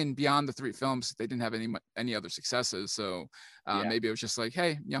 I mean, beyond the 3 films, they didn't have any other successes. So maybe it was just like,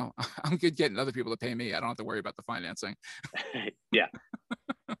 hey, you know, I'm good getting other people to pay me. I don't have to worry about the financing. Yeah.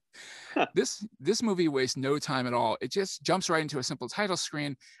 This movie wastes no time at all. It just jumps right into a simple title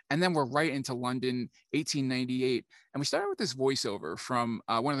screen, and then we're right into London, 1898. And we start with this voiceover from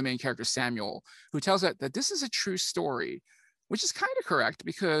one of the main characters, Samuel, who tells us that this is a true story, which is kind of correct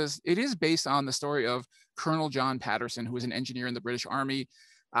because it is based on the story of Colonel John Patterson, who was an engineer in the British Army,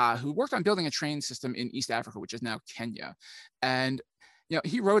 who worked on building a train system in East Africa, which is now Kenya. And you know,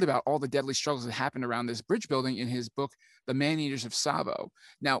 he wrote about all the deadly struggles that happened around this bridge building in his book, The Man-Eaters of Tsavo.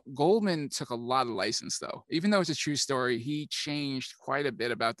 Now, Goldman took a lot of license, though. Even though it's a true story, he changed quite a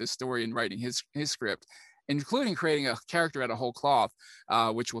bit about this story in writing his script, including creating a character out of whole cloth,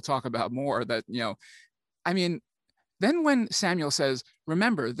 which we'll talk about more. That, you know, I mean, then when Samuel says,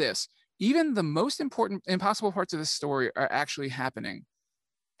 remember this, even the most important, impossible parts of this story are actually happening.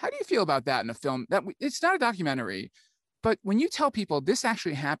 How do you feel about that in a film? It's not a documentary, but when you tell people this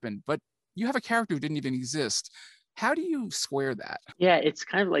actually happened, but you have a character who didn't even exist, how do you square that? Yeah, it's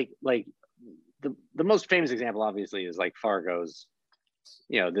kind of like the most famous example, obviously, is like Fargo's,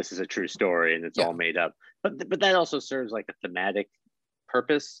 you know, this is a true story and it's all made up. But that also serves like a thematic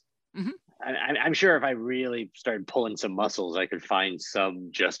purpose. Mm-hmm. I'm sure if I really started pulling some muscles, I could find some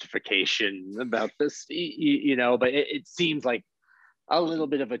justification about this, you know, but it seems like a little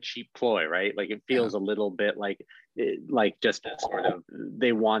bit of a cheap ploy, right? Like it feels a little bit like just a sort of,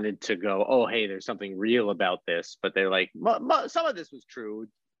 they wanted to go, oh, hey, there's something real about this, but they're like, some of this was true,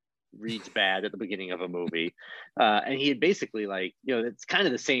 reads bad at the beginning of a movie. And he had basically like, you know, it's kind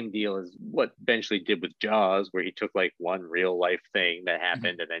of the same deal as what Benchley did with Jaws, where he took like one real life thing that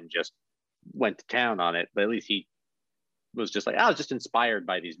happened and then just went to town on it. But at least he was just like, I was just inspired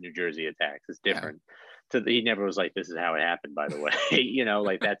by these New Jersey attacks. It's different. So he never was like, this is how it happened, by the way. You know,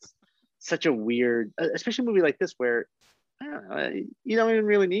 like that's such a weird, especially a movie like this where, I don't know, you don't even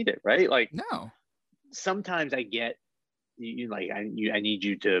really need it, right? Like, no. Sometimes I get, I need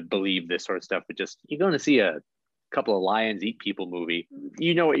you to believe this sort of stuff, but just, you're going to see a couple of lions eat people movie,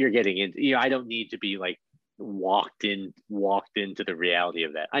 you know what you're getting into. You know, I don't need to be like walked into the reality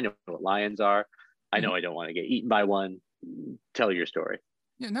of that. I know what lions are. I know I don't want to get eaten by one. Tell your story.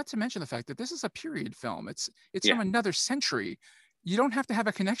 Yeah, not to mention the fact that this is a period film. It's from another century. You don't have to have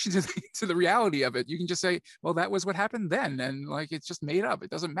a connection to the reality of it. You can just say, well, that was what happened then. And like, it's just made up.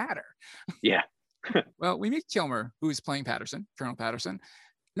 It doesn't matter. Yeah. Well, we meet Kilmer, who is playing Patterson, Colonel Patterson.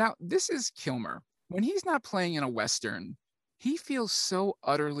 Now, this is Kilmer. When he's not playing in a Western, he feels so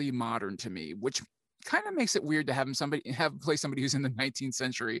utterly modern to me, which kind of makes it weird to have play somebody who's in the 19th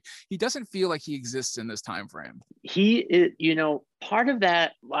century. He doesn't feel like he exists in this time frame. He is, you know, part of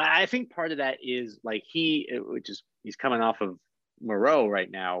that, I think part of that is like he's coming off of Moreau right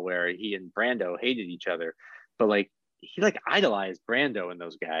now, where he and Brando hated each other, but like he like idolized Brando and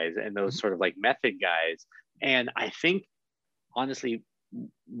those guys and those sort of like method guys. And I think honestly,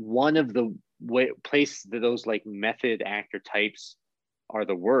 one of the place that those like method actor types are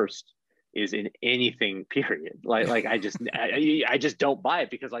the worst is in anything, period. Like I just don't buy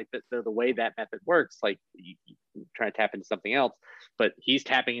it, because like the way that method works, like you try to tap into something else, but he's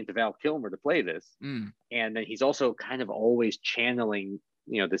tapping into Val Kilmer to play this. And then he's also kind of always channeling,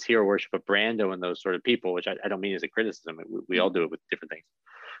 you know, this hero worship of Brando and those sort of people, which I don't mean as a criticism. We all do it with different things.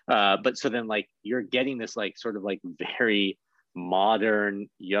 But so then like you're getting this like sort of like very modern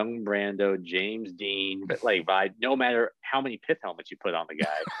young Brando, James Dean, but like vibe, no matter how many pith helmets you put on the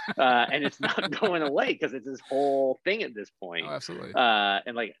guy. And it's not going away because it's this whole thing at this point. Oh, absolutely.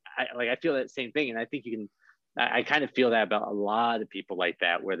 And I feel that same thing. And I think I kind of feel that about a lot of people like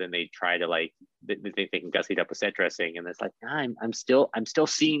that, where then they try to like, they think they can gussy it up with set dressing. And it's like, I'm still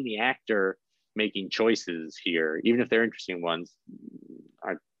seeing the actor making choices here, even if they're interesting ones.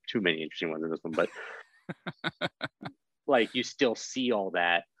 Aren't too many interesting ones in this one, but like you still see all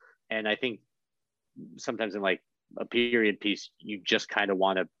that. And I think sometimes in like a period piece, you just kind of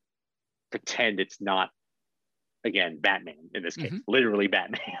want to pretend it's not, again, Batman in this case, literally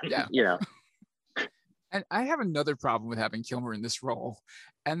Batman. Yeah. You know. And I have another problem with having Kilmer in this role,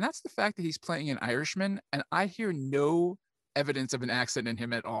 and that's the fact that he's playing an Irishman, and I hear no evidence of an accent in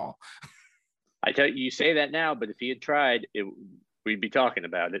him at all. I tell you, you say that now, but if he had tried, we'd be talking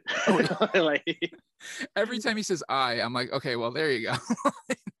about it. Oh, yeah. Like, every time he says I'm like, okay, well, there you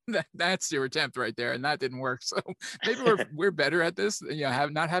go. That's your attempt right there, and that didn't work. So maybe we're better at this,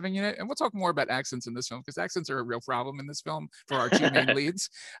 not having it. And we'll talk more about accents in this film, because accents are a real problem in this film for our two main leads.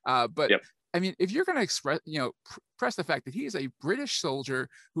 But yep. I mean, if you're going to express, press the fact that he is a British soldier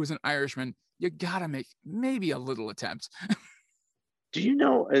who is an Irishman, you got to make maybe a little attempt. Do you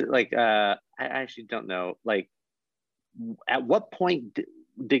know, like, I actually don't know, like, at what point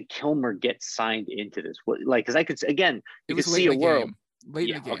did Kilmer get signed into this? What, like, because I could, again, you could see a world. Late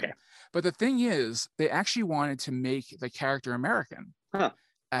in the game. Okay. But the thing is, they actually wanted to make the character American.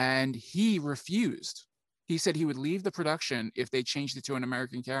 And he refused. He said he would leave the production if they changed it to an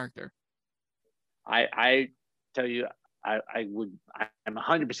American character. I tell you, I'm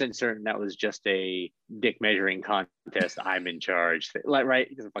 100% certain that was just a dick measuring contest. I'm in charge, like, right?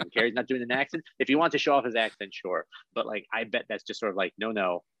 Because if fucking Carrey's not doing an accent. If you want to show off his accent, sure. But like, I bet that's just sort of like,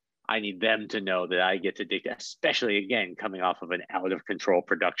 no, I need them to know that I get to dictate, especially again coming off of an out of control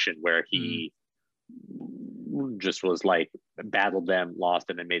production where he just was like battled them, lost,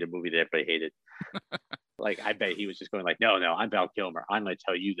 and then made a movie that everybody hated. Like, I bet he was just going like, no, I'm Val Kilmer. I'm going to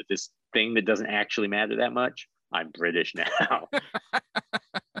tell you that this thing that doesn't actually matter that much, I'm British now.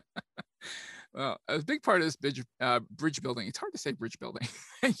 Well, a big part of this bridge building, it's hard to say bridge building.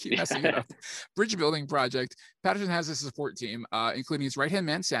 I keep messing it up. Bridge building project. Patterson has a support team, including his right-hand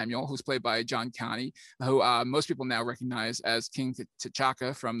man, Samuel, who's played by John Connie, who most people now recognize as King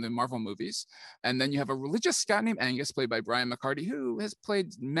T'Chaka from the Marvel movies. And then you have a religious Scot named Angus, played by Brian McCarty, who has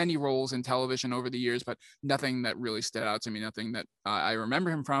played many roles in television over the years, but nothing that really stood out to me, nothing that I remember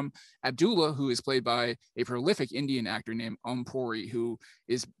him from. Abdullah, who is played by a prolific Indian actor named Om Puri, who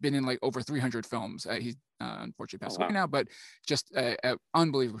has been in like over 300 films. He's unfortunately passed away now, but just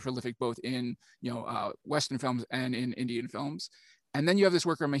unbelievably prolific both in Western films and in Indian films. And then you have this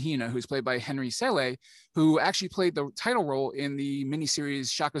worker Mahina, who's played by Henry Sele, who actually played the title role in the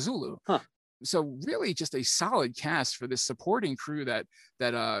miniseries Shaka Zulu. So really, just a solid cast for this supporting crew that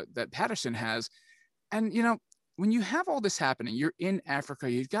Patterson has. And when you have all this happening, you're in Africa,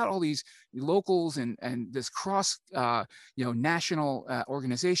 you've got all these locals and this cross national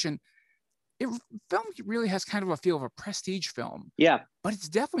organization. Film really has kind of a feel of a prestige film. Yeah. But it's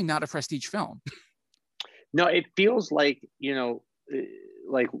definitely not a prestige film. No, it feels like,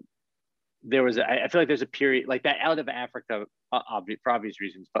 like there was, I feel like there's a period like that out of Africa, for obvious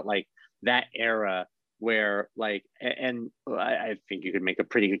reasons, but like that era where like, and I think you could make a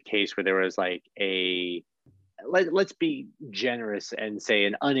pretty good case where there was like let's be generous and say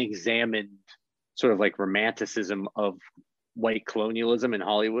an unexamined sort of like romanticism of white colonialism in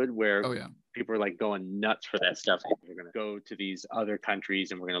Hollywood, where people are like going nuts for that stuff. We're going to go to these other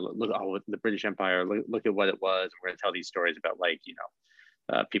countries and we're going to look the British Empire, look at what it was. And we're going to tell these stories about like,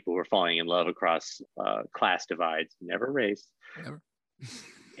 people who are falling in love across class divides, never race. Never.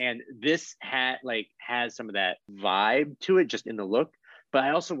 And this has some of that vibe to it just in the look. But I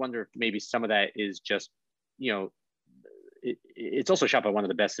also wonder if maybe some of that is just, it's also shot by one of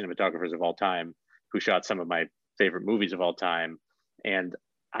the best cinematographers of all time, who shot some of my favorite movies of all time. And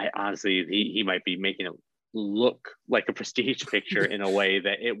I honestly, he might be making it look like a prestige picture in a way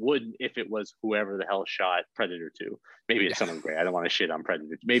that it wouldn't if it was whoever the hell shot Predator 2. Maybe it's someone great. I don't want to shit on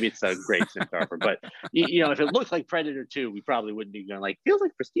Predator. Maybe it's a great cinematographer, but if it looked like Predator 2, we probably wouldn't be going like, feels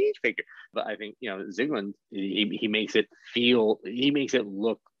like prestige figure. But I think, Zygmunt, he makes it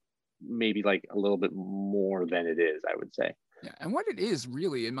look maybe like a little bit more than it is, I would say. Yeah, and what it is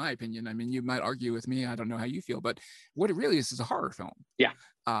really, in my opinion, I mean, you might argue with me, I don't know how you feel, but what it really is a horror film. Yeah.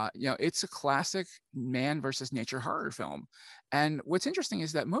 It's a classic man versus nature horror film. And what's interesting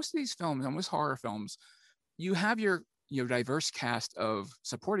is that most of these films, almost horror films, you have your diverse cast of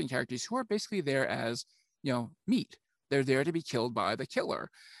supporting characters who are basically there as, meat. They're there to be killed by the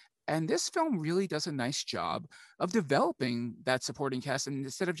killer. And this film really does a nice job of developing that supporting cast. And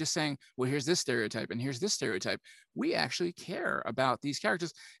instead of just saying, well, here's this stereotype and here's this stereotype, we actually care about these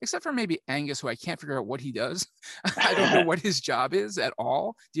characters, except for maybe Angus, who I can't figure out what he does. I don't know what his job is at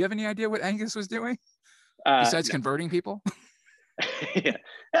all. Do you have any idea what Angus was doing besides converting people? There's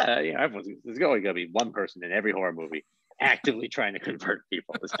going to be one person in every horror movie actively trying to convert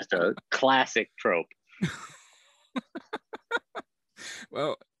people. It's just a classic trope.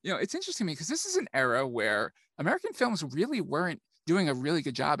 Well, You know, it's interesting to me because this is an era where American films really weren't doing a really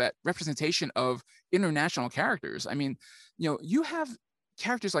good job at representation of international characters. I mean, you know, you have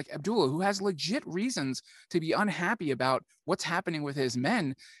characters like Abdullah, who has legit reasons to be unhappy about what's happening with his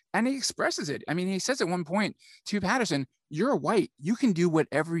men, and he expresses it. I mean, he says at one point to Patterson, "You're white, you can do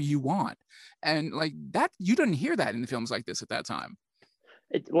whatever you want," and like that, you didn't hear that in films like this at that time.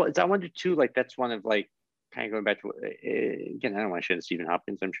 I wonder too, like that's one of like kind of going back to again, I don't want to shit Stephen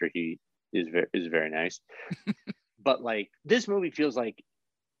Hopkins. I'm sure he is very nice, but like this movie feels like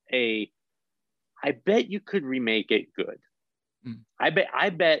I bet you could remake it good. I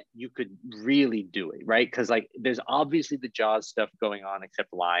bet you could really do it, right? Because like there's obviously the Jaws stuff going on,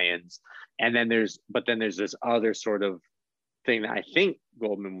 except Lions, and then there's this other sort of thing that I think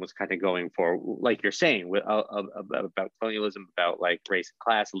Goldman was kind of going for, like you're saying, with about colonialism, about like race and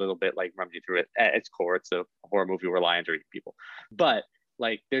class, a little bit, like rummaging through it. At its core, it's a horror movie where lions are eating people, but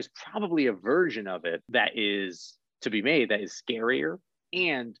like there's probably a version of it that is to be made that is scarier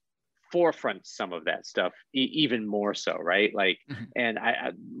and forefront some of that stuff even more so, right? Like, and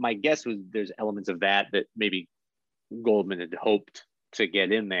my guess was there's elements of that maybe Goldman had hoped to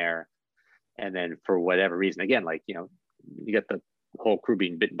get in there, and then for whatever reason, again, like, you know, you get the whole crew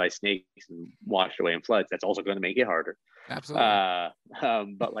being bitten by snakes and washed away in floods. That's also going to make it harder. Absolutely.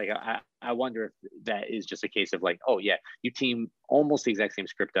 But like, I wonder if that is just a case of like, oh yeah, you team almost the exact same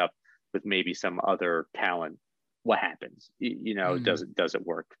script up with maybe some other talent. What happens? You know, does it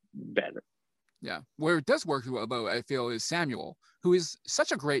work better? Yeah, where it does work well, though, I feel, is Samuel, who is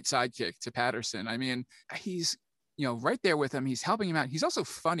such a great sidekick to Patterson. I mean, he's, you know, right there with him. He's helping him out. He's also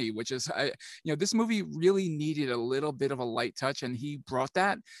funny, which is, you know, this movie really needed a little bit of a light touch, and he brought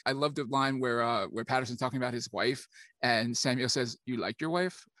that. I love the line where Patterson's talking about his wife, and Samuel says, "You like your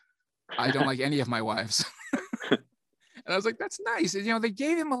wife? I don't like any of my wives." And I was like, that's nice. And, you know, they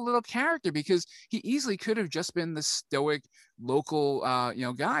gave him a little character because he easily could have just been the stoic local, you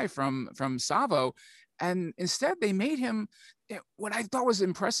know, guy from Savo. And instead they made him, what I thought was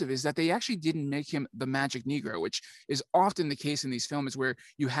impressive is that they actually didn't make him the magic Negro, which is often the case in these films where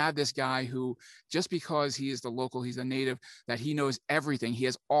you have this guy who, just because he is the local, he's a native, that he knows everything. He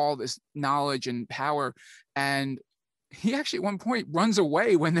has all this knowledge and power. And he actually at one point runs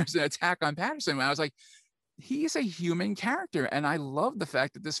away when there's an attack on Patterson. And I was like, he is a human character. And I love the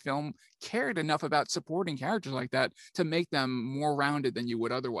fact that this film cared enough about supporting characters like that to make them more rounded than you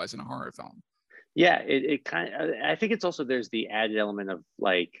would otherwise in a horror film. Yeah, it kind of, I think it's also, there's the added element of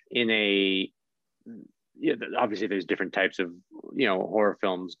like obviously there's different types of, you know, horror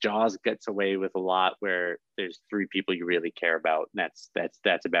films. Jaws gets away with a lot where there's three people you really care about. And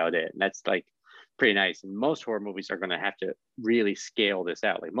that's about it. And that's like pretty nice. And most horror movies are going to have to really scale this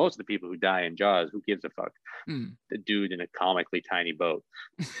out. Like most of the people who die in Jaws, who gives a fuck? The dude in a comically tiny boat.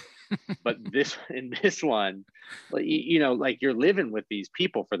 But in this one, like, you know, like you're living with these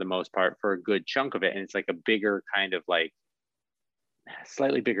people for the most part for a good chunk of it, and it's like a bigger kind of like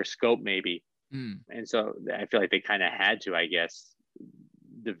slightly bigger scope maybe. And so I feel like they kind of had to, I guess,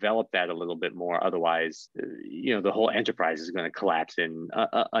 develop that a little bit more. Otherwise, you know, the whole enterprise is going to collapse in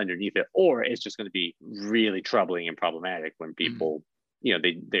underneath it, or it's just going to be really troubling and problematic when people, you know,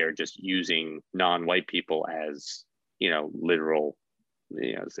 they're just using non-white people as, you know, literal,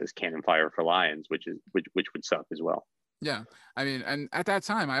 you know, as cannon fire for lions, which would suck as well. Yeah, I mean, and at that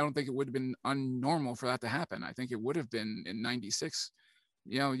time, I don't think it would have been unnormal for that to happen. I think it would have been in '96.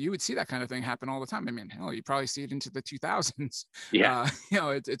 You know, you would see that kind of thing happen all the time. I mean, hell, you probably see it into the 2000s. Yeah. You know,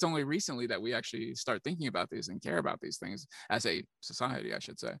 it's only recently that we actually start thinking about these and care about these things as a society, I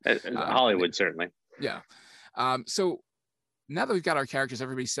should say. Hollywood, certainly. Yeah. So now that we've got our characters,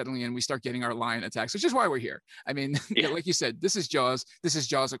 everybody's settling in, we start getting our lion attacks, which is why we're here. I mean, like you said, this is Jaws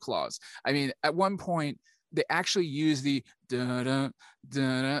of Claws. I mean, at one point, they actually use the da-da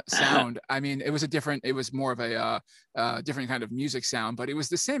sound. I mean, it was more of a different kind of music sound, but it was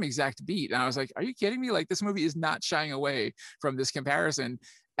the same exact beat. And I was like, are you kidding me? Like, this movie is not shying away from this comparison.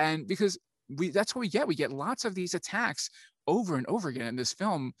 And because that's what we get. We get lots of these attacks over and over again in this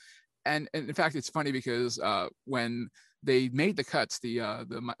film. And in fact, it's funny because when they made the cuts, the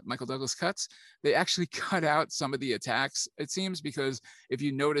Michael Douglas cuts, they actually cut out some of the attacks, it seems, because if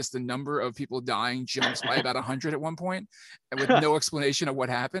you notice, the number of people dying jumps by about 100 at one point, and with no explanation of what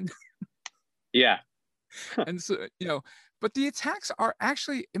happened. Yeah. And so, you know, But the attacks are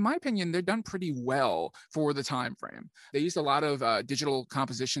actually, in my opinion, they're done pretty well for the time frame. They used a lot of digital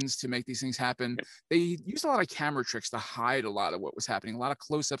compositions to make these things happen. They used a lot of camera tricks to hide a lot of what was happening, a lot of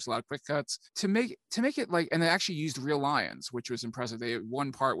close-ups, a lot of quick cuts to make it like, and they actually used real lions, which was impressive. They had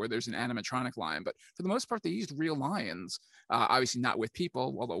one part where there's an animatronic lion, but for the most part, they used real lions. Obviously not with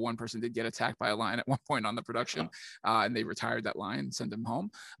people, although one person did get attacked by a lion at one point on the production, and they retired that lion, sent him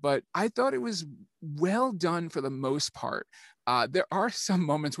home. But I thought it was well done for the most part. There are some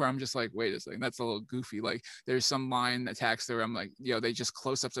moments where I'm just like, wait a second, that's a little goofy. Like there's some lion attacks there. I'm like, they just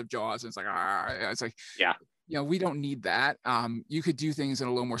close-ups of jaws, and it's like, it's like, yeah. We don't need that. You could do things in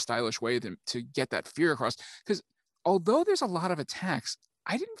a little more stylish way to get that fear across. Because although there's a lot of attacks,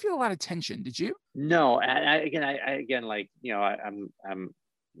 I didn't feel a lot of tension. Did you? No. Again, like, I'm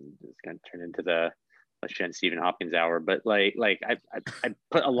it's going to turn into the Stephen Hopkins hour, but like I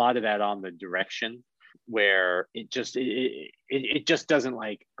put a lot of that on the direction, where it just doesn't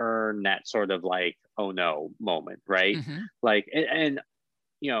like earn that sort of like, oh no moment, right? Mm-hmm. Like, and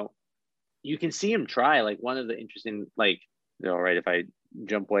you can see him try. Like one of the interesting, like, all right, if I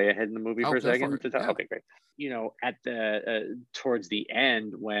jump way ahead in the movie for a second to talk, okay, great. At the towards the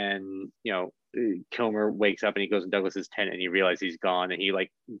end, when Kilmer wakes up and he goes in Douglas's tent and he realizes he's gone, and he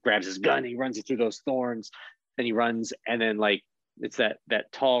like grabs his gun and he runs through those thorns, and he runs, and then like it's that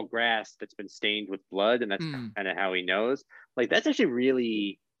tall grass that's been stained with blood, and that's kind of how he knows. Like that's actually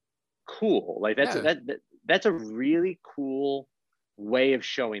really cool. Like that's a really cool way of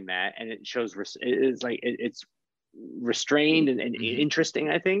showing that, and it shows it's restrained and interesting,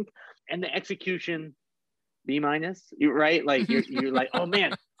 I think. And the execution, B-, right? Like you're like, oh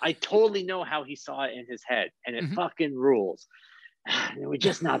man, I totally know how he saw it in his head, and it fucking rules. We're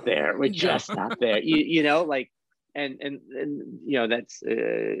just not there. We're just not there. Like, and that's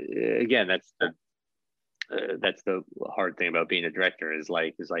again, that's the hard thing about being a director is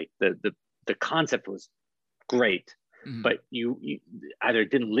the concept was great, but you either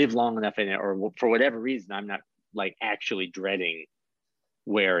didn't live long enough in it, or for whatever reason, I'm not like actually dreading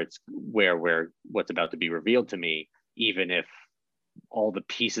where what's about to be revealed to me, even if all the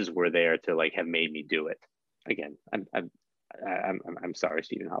pieces were there to like have made me do it. Again, I'm sorry,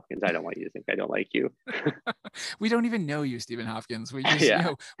 Stephen Hopkins. I don't want you to think I don't like you. We don't even know you, Stephen Hopkins. We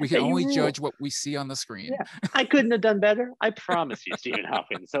just we can only judge what we see on the screen. Yeah. I couldn't have done better. I promise you, Stephen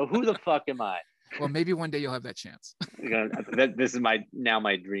Hopkins. So who the fuck am I? Well, maybe one day you'll have that chance. This is my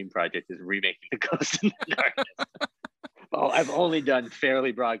dream project is remaking The Ghost in the Darkness. Oh, I've only done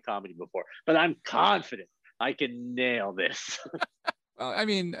fairly broad comedy before, but I'm confident I can nail this. Well, I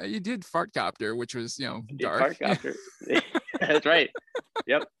mean, you did Fartcopter, which was, dark. Fartcopter. That's right.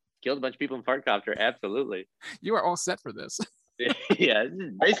 Yep. Killed a bunch of people in Fartcopter. Absolutely. You are all set for this. Yeah. This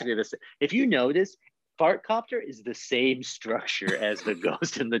is basically this. If you notice, Fartcopter is the same structure as The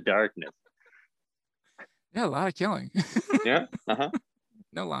Ghost in the Darkness. Yeah, a lot of killing. Yeah.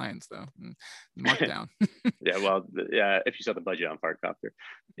 No lions though. Mark down. Yeah, well, if you saw the budget on Fartcopter.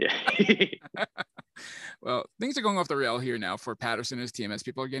 Yeah. Well, things are going off the rail here now for Patterson and his team as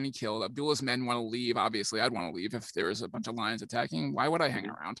people are getting killed. Abdullah's men want to leave. Obviously, I'd want to leave if there was a bunch of lions attacking. Why would I hang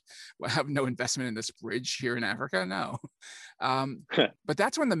around? Well, I have no investment in this bridge here in Africa. No. But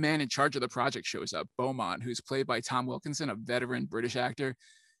that's when the man in charge of the project shows up, Beaumont, who's played by Tom Wilkinson, a veteran British actor.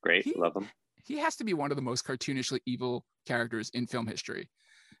 Great. Love him. He has to be one of the most cartoonishly evil characters in film history.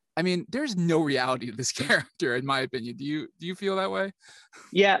 I mean, there's no reality to this character, in my opinion. Do you feel that way?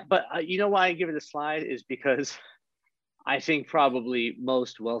 Yeah, but you know why I give it a slide is because I think probably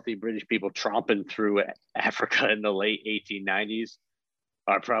most wealthy British people tromping through Africa in the late 1890s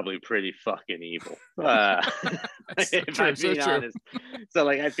are probably pretty fucking evil. If I'm being honest. So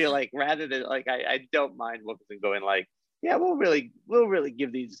like, I feel like rather than like, I don't mind Wilkinson going like, yeah, we'll really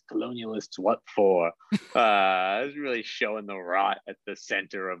give these colonialists what for. It's really showing the rot at the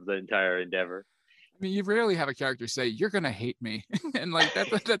center of the entire endeavor. I mean, you rarely have a character say, you're going to hate me. And like,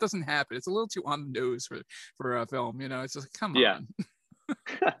 that doesn't happen. It's a little too on the nose for a film, It's just, come on.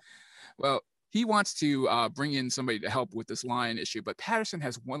 Well, he wants to bring in somebody to help with this lion issue, but Patterson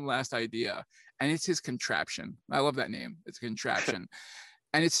has one last idea, and it's his contraption. I love that name. It's a contraption.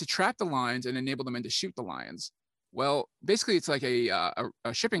 And it's to trap the lions and enable the men to shoot the lions. Well, basically, it's like a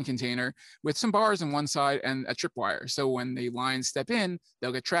shipping container with some bars on one side and a tripwire. So when the lions step in,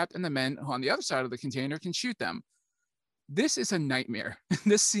 they'll get trapped, and the men on the other side of the container can shoot them. This is a nightmare.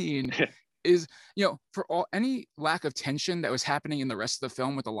 This scene is, for any lack of tension that was happening in the rest of the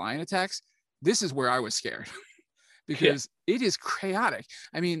film with the lion attacks, this is where I was scared because it is chaotic.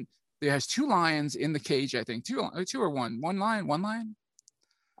 I mean, there's two lions in the cage, I think. Two or one lion?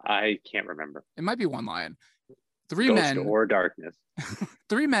 I can't remember. It might be one lion. Three Ghost men, or darkness.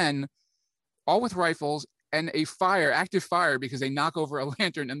 3 men, all with rifles and a active fire, because they knock over a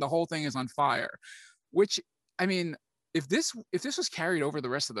lantern and the whole thing is on fire. Which, I mean, if this was carried over the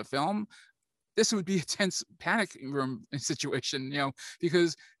rest of the film, this would be a tense panic room situation,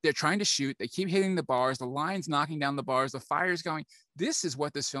 because they're trying to shoot, they keep hitting the bars, the line's knocking down the bars, the fire's going. This is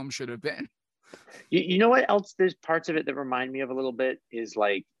what this film should have been. You know what else? There's parts of it that remind me of a little bit is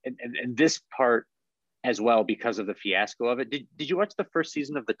like, and this part as well, because of the fiasco of it. Did you watch the first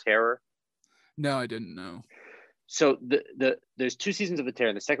season of The Terror? No, I didn't know. So there's 2 seasons of The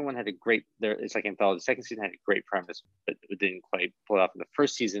Terror. The second one had a great, it's like anthology. The second season had a great premise, but it didn't quite pull it off. And the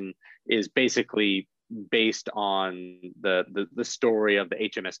first season is basically based on the story of the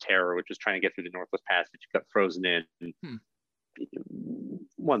HMS Terror, which was trying to get through the Northwest Passage, got frozen in.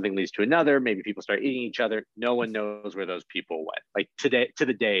 One thing leads to another. Maybe people start eating each other. No one knows where those people went. Like today,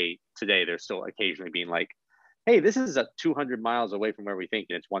 they're still occasionally being like, hey, this is 200 miles away from where we think,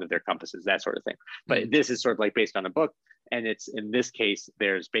 and it's one of their compasses, that sort of thing. But this is sort of like based on a book, and it's, in this case,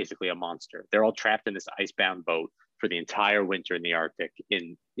 there's basically a monster. They're all trapped in this icebound boat for the entire winter in the Arctic.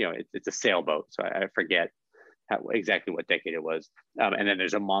 It's a sailboat, so I forget exactly what decade it was. And then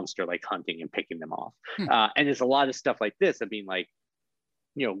there's a monster like hunting and picking them off. And there's a lot of stuff like this of being like,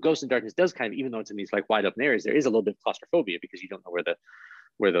 Ghost in Darkness does kind of, even though it's in these like wide open areas, there is a little bit of claustrophobia because you don't know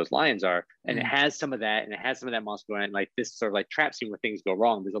where those lions are, and it has some of that, and it has some of that monster going on, and like this sort of like trap scene where things go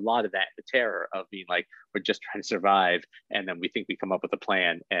wrong. There's a lot of that, the terror of being like, we're just trying to survive, and then we think we come up with a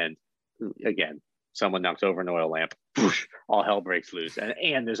plan, and again, someone knocks over an oil lamp, whoosh, all hell breaks loose,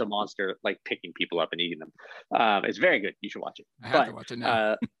 and there's a monster like picking people up and eating them. It's very good. You should watch it. I have to watch it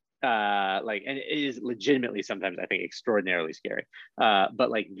now. And it is legitimately sometimes, I think, extraordinarily scary. But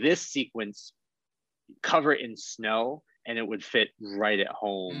like this sequence, cover it in snow, and it would fit right at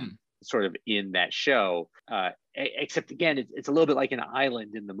home, sort of in that show. Except again, it's a little bit like an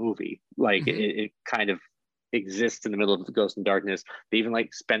island in the movie. Like it kind of exists in the middle of the Ghost in Darkness. They even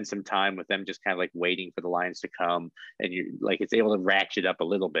like spend some time with them, just kind of like waiting for the lions to come, and you like it's able to ratchet up a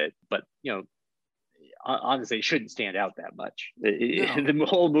little bit. But honestly, it shouldn't stand out that much. The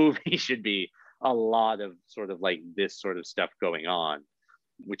whole movie should be a lot of sort of like this sort of stuff going on,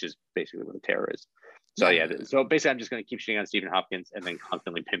 which is basically what The Terror is. So so basically I'm just going to keep shitting on Stephen Hopkins and then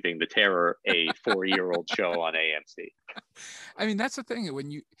constantly pimping The Terror, a 4-year-old show on AMC. I mean, that's the thing.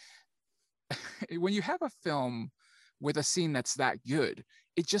 When you have a film with a scene that's that good,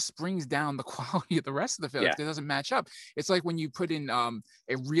 it just brings down the quality of the rest of the film. It doesn't match up. It's like when you put in a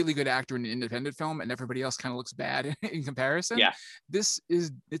really good actor in an independent film and everybody else kind of looks bad in comparison.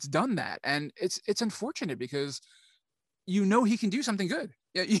 It's done that, and it's unfortunate because he can do something good.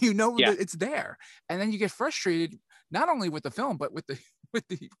 That it's there, and then you get frustrated not only with the film but with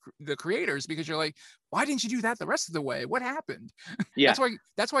the creators, because you're like, why didn't you do that the rest of the way? What happened? That's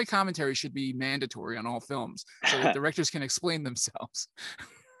why commentary should be mandatory on all films, so that directors can explain themselves.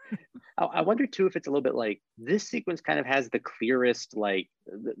 I wonder too if it's a little bit like this sequence kind of has the clearest, like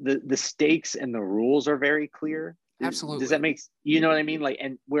the stakes and the rules are very clear. Absolutely. Does that make, you know what I mean? Like,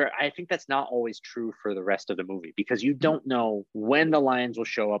 and where I think that's not always true for the rest of the movie, because you don't know when the lions will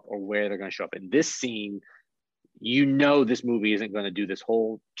show up or where they're going to show up. In this scene, this movie isn't going to do this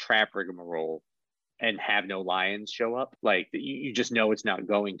whole trap rigmarole and have no lions show up. Like, you just know it's not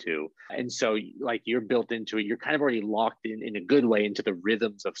going to. And so like you're built into it. You're kind of already locked in a good way into the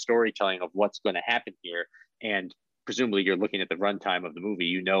rhythms of storytelling of what's going to happen here. And presumably you're looking at the runtime of the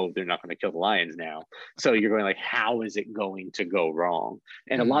movie, they're not going to kill the lions now. So you're going like, how is it going to go wrong?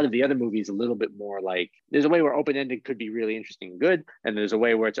 And a lot of the other movies, a little bit more like, there's a way where open-ended could be really interesting and good. And there's a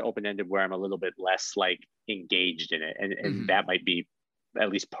way where it's open-ended where I'm a little bit less like engaged in it. And that might be at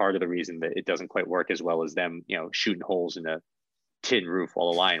least part of the reason that it doesn't quite work as well as them, shooting holes in a tin roof while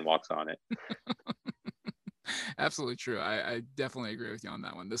a lion walks on it. Absolutely true. I definitely agree with you on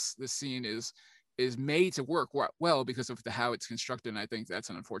that one. This scene is made to work well because of how it's constructed, and I think that's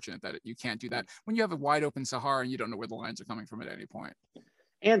unfortunate that you can't do that when you have a wide open Sahara and you don't know where the lines are coming from at any point.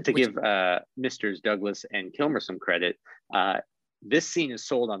 And to give Misters Douglas and Kilmer some credit, this scene is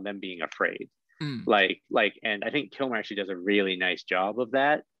sold on them being afraid. Like, and I think Kilmer actually does a really nice job of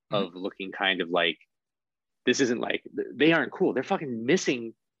that, of looking kind of like, this isn't like, they aren't cool. They're fucking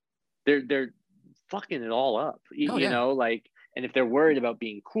missing, they're fucking it all up, you know, like, and if they're worried about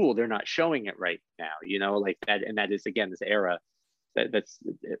being cool, they're not showing it right now, like that. And that is, again, this era that's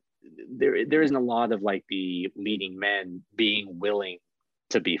there isn't a lot of like the leading men being willing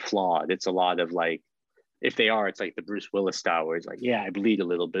to be flawed. It's a lot of like, if they are, it's like the Bruce Willis style where it's like, yeah, I bleed a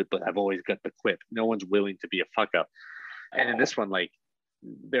little bit, but I've always got the quip. No one's willing to be a fuck up. And in this one, like,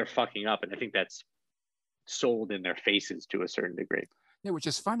 they're fucking up. And I think that's sold in their faces to a certain degree. Yeah, which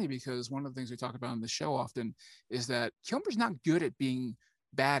is funny because one of the things we talk about on the show often is that Kilmer's not good at being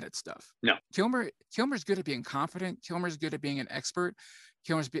bad at stuff. No. Kilmer's good at being confident. Kilmer's good at being an expert.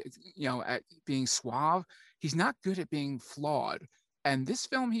 At being suave. He's not good at being flawed. And this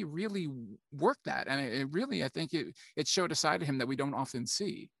film, he really worked that. And I think it showed a side of him that we don't often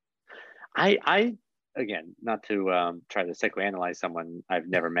see. I again, not to try to psychoanalyze someone I've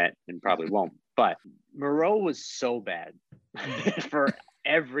never met and probably won't, but Moreau was so bad for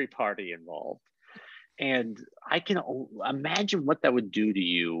every party involved. And I can imagine what that would do to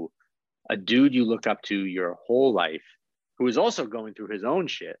you, a dude you look up to your whole life, who is also going through his own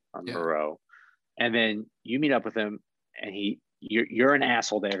shit on Moreau. And then you meet up with him and you're an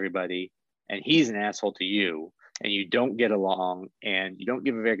asshole to everybody and he's an asshole to you. And you don't get along and you don't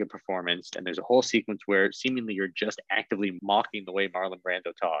give a very good performance. And there's a whole sequence where seemingly you're just actively mocking the way Marlon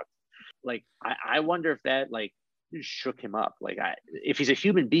Brando talks. Like, I wonder if that like shook him up. Like, if he's a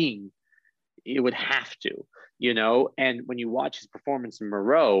human being, it would have to, you know? And when you watch his performance in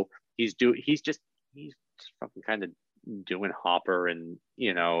Moreau, he's just fucking kind of doing Hopper and,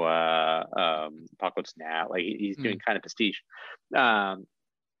 you know, Apocalypse Now. Like, he's doing kind of pastiche.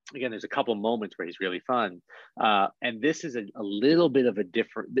 Again, there's a couple of moments where he's really fun. And this is a little bit of a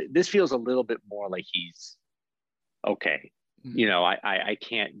different, this feels a little bit more like he's okay. You know, I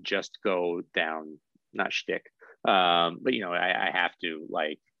can't just go down, not shtick, but, you know, I have to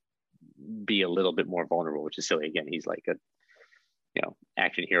like be a little bit more vulnerable, which is silly. Again, he's like a, you know,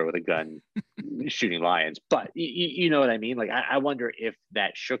 action hero with a gun shooting lions, but you know what I mean? Like, I wonder if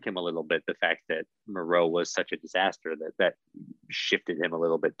that shook him a little bit, the fact that Moreau was such a disaster that shifted him a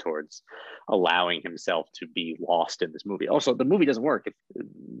little bit towards allowing himself to be lost in this movie. Also, the movie doesn't work. It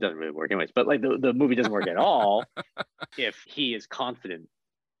doesn't really work anyways, but like the movie doesn't work at all if he is confident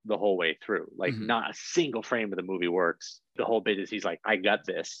the whole way through. Like, not a single frame of the movie works. The whole bit is he's like, I got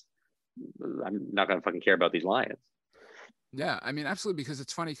this. I'm not gonna fucking care about these lions. Yeah, I mean, absolutely, because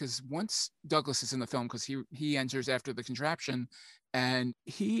it's funny because once Douglas is in the film, because he enters after the contraption, and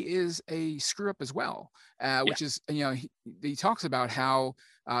he is a screw up as well, which is, you know, he talks about how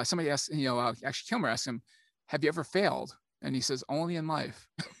somebody asked, you know, actually Kilmer asked him, have you ever failed? And he says, only in life.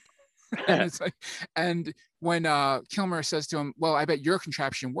 And it's like, and when Kilmer says to him, well, I bet your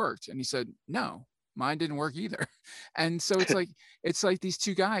contraption worked. And he said, no, mine didn't work either. And so it's like these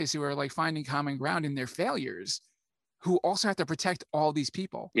two guys who are like finding common ground in their failures, who also have to protect all these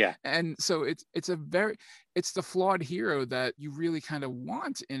people. Yeah. And so it's the flawed hero that you really kind of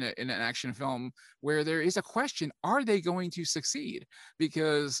want in an action film, where there is a question, are they going to succeed?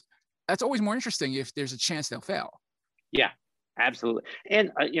 Because that's always more interesting if there's a chance they'll fail. Yeah, absolutely.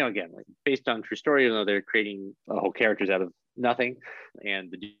 And, you know, again, like based on true story, you know, they're creating whole characters out of nothing.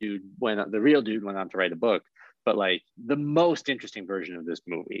 And the real dude went on to write a book. But like the most interesting version of this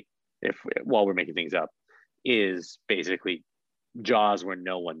movie, while we're making things up, is basically Jaws, where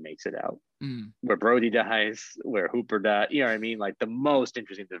no one makes it out, where Brody dies, where Hooper dies. You know what I mean? Like the most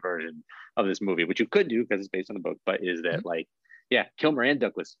interesting version of this movie, which you could do because it's based on the book, but is that like, yeah, Kilmer and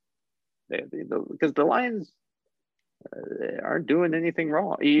Douglas, because the lions aren't doing anything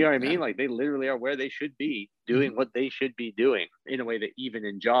wrong. You know what I mean? Like they literally are where they should be, doing what they should be doing, in a way that even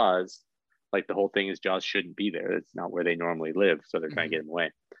in Jaws, like the whole thing is Jaws shouldn't be there. It's not where they normally live, so they're trying to get them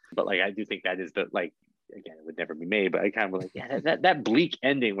away. But like I do think that is the, like, again, it would never be made, but I kind of was like, yeah, that bleak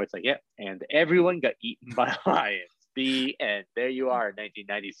ending where it's like, yeah, and everyone got eaten by lions. The end. There you are,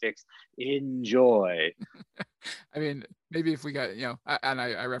 1996. Enjoy. I mean, maybe if we got, you know, and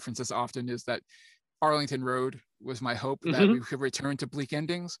I reference this often, is that Arlington Road was my hope that we could return to bleak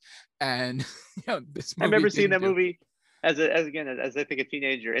endings. And you know, this movie, I remember seeing that movie as I think a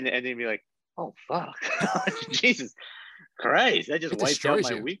teenager, and then be like, oh fuck, Jesus Christ, that just wiped out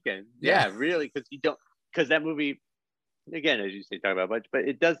my weekend. Yeah, really, because that movie, again, as you say, talk about much, but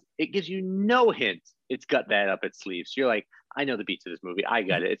it gives you no hint it's got that up its sleeves. You're like, I know the beats of this movie, I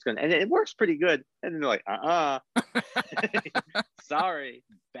got it, and it works pretty good. And then they're like, sorry,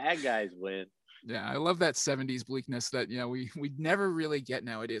 bad guys win. Yeah, I love that 70s bleakness that, you know, we never really get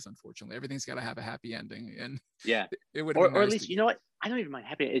nowadays, unfortunately. Everything's got to have a happy ending, and yeah, it would, or at least, you know what, I don't even mind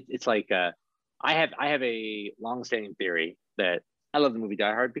happy. It's like I have a long-standing theory that I love the movie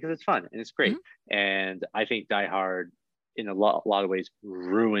Die Hard because it's fun and it's great. And I think Die Hard in a lot of ways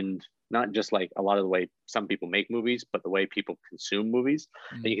ruined not just like a lot of the way some people make movies, but the way people consume movies.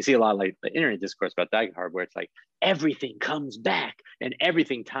 And you can see a lot of like the internet discourse about Die Hard, where it's like everything comes back and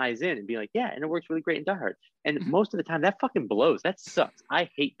everything ties in, and be like, yeah, and it works really great in Die Hard. And most of the time that fucking blows. That sucks. I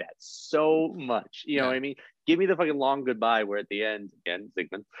hate that so much. You know what I mean? Give me the fucking long goodbye where at the end, again,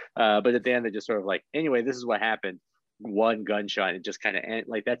 Zygmunt, but at the end they just sort of like, anyway, this is what happened. One gunshot, it just kind of end.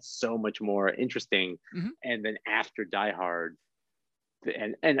 Like that's so much more interesting. And then after Die Hard,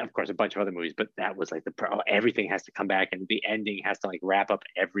 and of course a bunch of other movies, but that was like everything has to come back and the ending has to like wrap up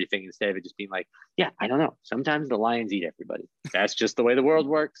everything instead of it just being like, yeah, I don't know, sometimes the lions eat everybody. That's just the way the world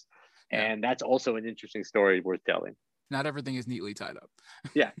works. And that's also an interesting story worth telling. Not everything is neatly tied up.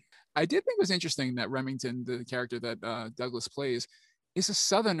 Yeah. I did think it was interesting that Remington, the character that Douglas plays, is a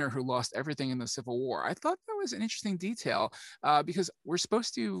Southerner who lost everything in the Civil War. I thought that was an interesting detail because we're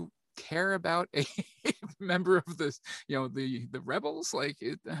supposed to care about a member of this, the rebels, like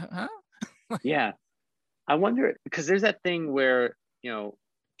it, huh? Yeah, I wonder, because there's that thing where I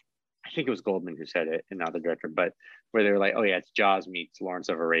think it was Goldman who said it and not the director, but where they were like, oh yeah, it's Jaws meets Lawrence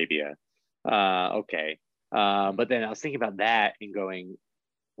of Arabia. Okay, but then I was thinking about that and going,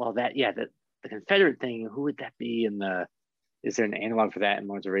 well, the Confederate thing, who would that be in the, is there an analog for that in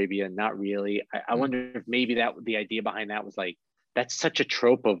Lawrence of Arabia? Not really. I wonder if maybe that the idea behind that was like, that's such a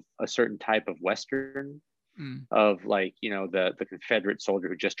trope of a certain type of Western, of like, the Confederate soldier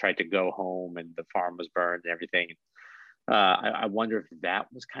who just tried to go home and the farm was burned and everything. I wonder if that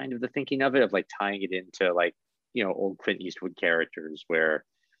was kind of the thinking of it, of like tying it into like, old Clint Eastwood characters where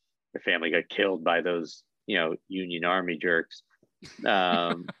their family got killed by those, Union Army jerks.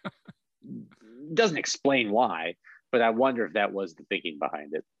 Doesn't explain why, but I wonder if that was the thinking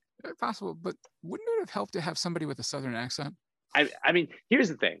behind it. Possible, but wouldn't it have helped to have somebody with a Southern accent? I mean, here's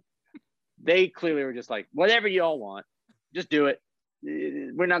the thing. They clearly were just like, whatever y'all want, just do it.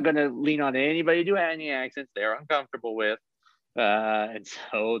 We're not going to lean on anybody to do any accents they're uncomfortable with. And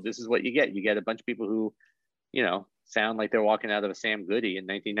so this is what you get. You get a bunch of people who, sound like they're walking out of a Sam Goody in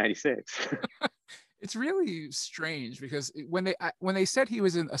 1996. It's really strange because when they said he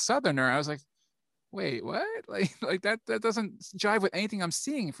was a Southerner, I was like, wait, what? Like that doesn't jive with anything I'm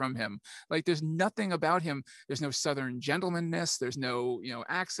seeing from him. Like there's nothing about him. There's no Southern gentlemanness. There's no,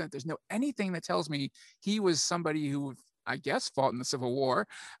 accent. There's no anything that tells me he was somebody who, I guess, fought in the Civil War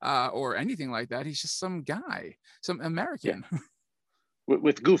or anything like that. He's just some guy, some American. Yeah.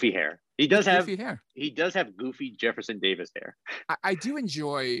 With goofy hair. He does have goofy hair. He does have goofy Jefferson Davis hair. I do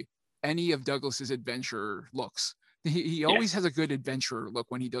enjoy any of Douglas's adventure looks. He always has a good adventurer look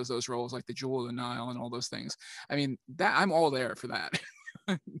when he does those roles, like the Jewel of the Nile and all those things. I mean, that I'm all there for that.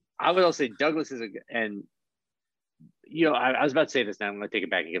 I would also say Douglas is I was about to say this now. I'm going to take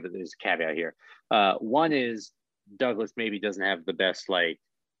it back and give it this caveat here. One is Douglas maybe doesn't have the best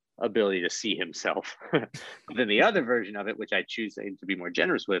ability to see himself. But then the other version of it, which I choose to be more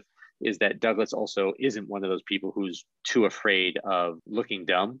generous with, is that Douglas also isn't one of those people who's too afraid of looking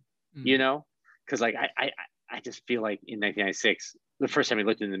dumb. Because I just feel like in 1996, the first time he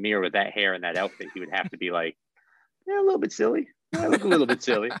looked in the mirror with that hair and that outfit, he would have to be like, yeah, a little bit silly. I look a little bit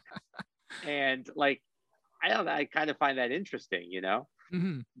silly. And like, I don't know, I kind of find that interesting,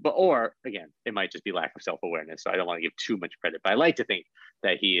 But, or again, it might just be lack of self-awareness. So I don't want to give too much credit, but I like to think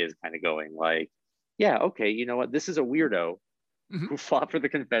that he is kind of going like, yeah, okay, you know what? This is a weirdo who fought for the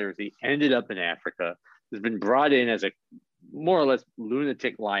Confederacy, ended up in Africa, has been brought in as a more or less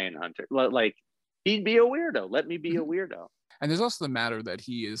lunatic lion hunter. Like, he'd be a weirdo. Let me be a weirdo. And there's also the matter that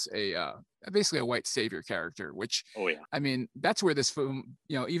he is basically a white savior character, which, I mean, that's where this film,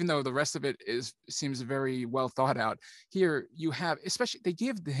 even though the rest of it seems very well thought out, here you have, especially they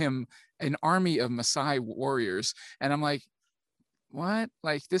give him an army of Maasai warriors. And I'm like, what?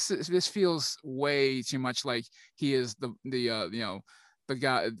 Like this feels way too much like he is the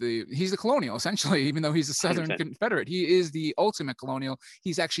guy, he's the colonial essentially, even though he's a Southern 100%. Confederate. He is the ultimate colonial.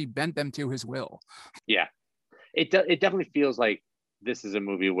 He's actually bent them to his will. Yeah, it definitely feels like this is a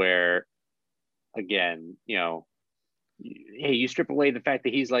movie where, again, hey, you strip away the fact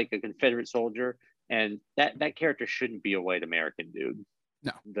that he's like a Confederate soldier, and that character shouldn't be a white American dude.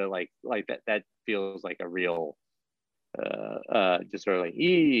 No, the like that feels like a real just sort of like,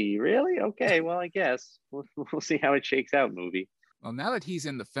 really? Okay, well, I guess we'll see how it shakes out, movie. Well, now that he's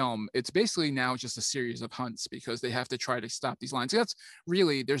in the film, it's basically now just a series of hunts because they have to try to stop these lions. That's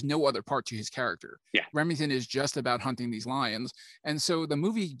really, there's no other part to his character. Yeah. Remington is just about hunting these lions. And so the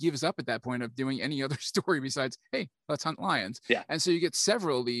movie gives up at that point of doing any other story besides, hey, let's hunt lions. Yeah. And so you get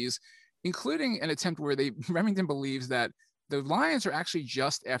several of these, including an attempt where Remington believes that the lions are actually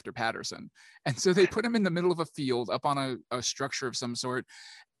just after Patterson. And so they put him in the middle of a field up on a structure of some sort,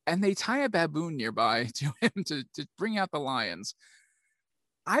 and they tie a baboon nearby to him to bring out the lions.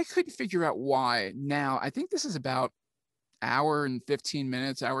 I couldn't figure out why now. I think this is about hour and 15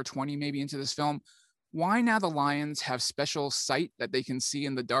 minutes, hour 20 maybe into this film. Why now the lions have special sight that they can see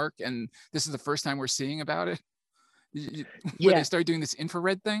in the dark, and this is the first time we're seeing about it? Where they start doing this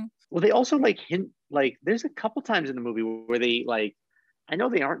infrared thing? Well, they also like hint, like there's a couple times in the movie where they like, I know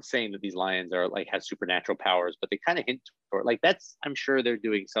they aren't saying that these lions are like have supernatural powers, but they kind of hint for like that's, I'm sure they're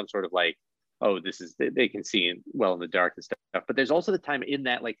doing some sort of like, oh, this is, they can see well in the dark and stuff. But there's also the time in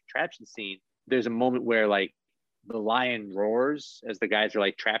that like contraption scene, there's a moment where like the lion roars as the guys are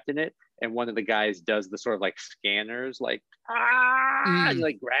like trapped in it, and one of the guys does the sort of like scanners, like and he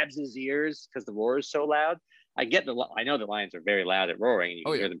like grabs his ears because the roar is so loud. I know the lions are very loud at roaring, and you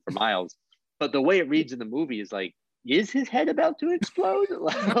can hear them for miles, but the way it reads in the movie is like, is his head about to explode?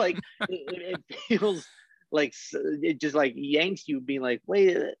 Like it feels like it just like yanks you, being like,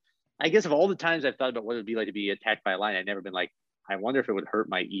 wait. I guess of all the times I've thought about what it would be like to be attacked by a lion, I've never been like, I wonder if it would hurt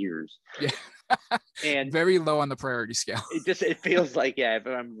my ears. Yeah. And very low on the priority scale. It feels like, yeah, if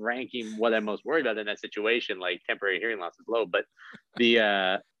I'm ranking what I'm most worried about in that situation, like temporary hearing loss is low, but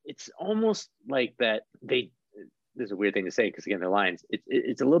it's almost like that this is a weird thing to say because again, they're lions.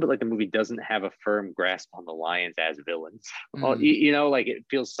 It's a little bit like the movie doesn't have a firm grasp on the lions as villains. You know, like it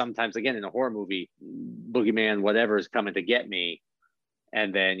feels sometimes, again, in a horror movie, boogeyman, whatever is coming to get me.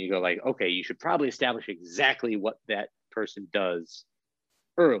 And then you go like, okay, you should probably establish exactly what that person does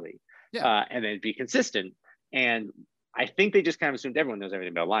early, and then be consistent. And I think they just kind of assumed everyone knows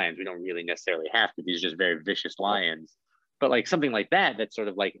everything about lions. We don't really necessarily have to. These are just very vicious lions. But like something like that, that's sort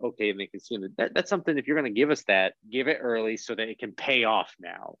of like, okay, and they can see that. That's something, if you're going to give us that, give it early so that it can pay off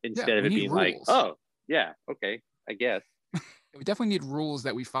now, instead of it being rules. Like, oh, yeah, okay, I guess. We definitely need rules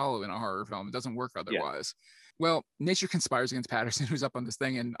that we follow in a horror film. It doesn't work otherwise. Yeah. Well, nature conspires against Patterson, who's up on this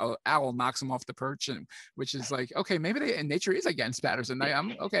thing, and owl knocks him off the perch, and which is like, okay, maybe nature is against Patterson.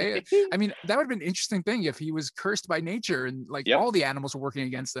 I'm okay. I mean, that would have been an interesting thing if he was cursed by nature and like all the animals were working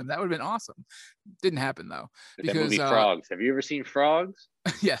against him. That would have been awesome. Didn't happen though. Because that movie Frogs. Have you ever seen Frogs?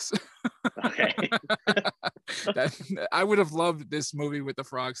 Yes. Okay. I would have loved this movie with the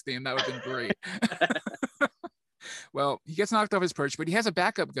Frogs theme. That would have been great. Well, he gets knocked off his perch, but he has a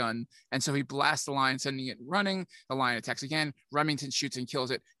backup gun, and so he blasts the lion, sending it running. The lion attacks again. Remington shoots and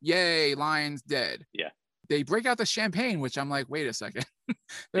kills it. Yay, lion's dead. Yeah. They break out the champagne, which I'm like, wait a second.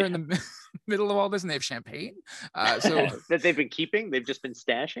 They're in the middle of all this, and they have champagne? So that they've been keeping? They've just been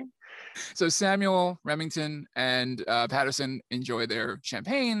stashing? So Samuel, Remington, and Patterson enjoy their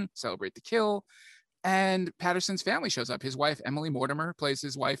champagne, celebrate the kill. And Patterson's family shows up. His wife, Emily Mortimer, plays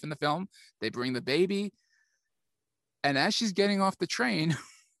his wife in the film. They bring the baby. And as she's getting off the train,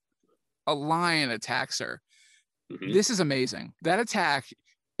 a lion attacks her. Mm-hmm. This is amazing. That attack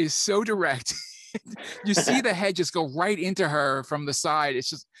is so direct. You see the head just go right into her from the side. It's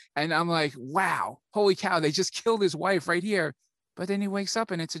just, and I'm like, wow, holy cow, they just killed his wife right here. But then he wakes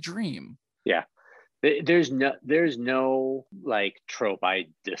up and it's a dream. Yeah. There's no like trope I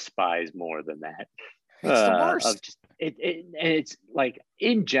despise more than that. It's the worst. And it's like,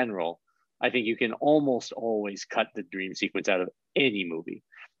 in general, I think you can almost always cut the dream sequence out of any movie.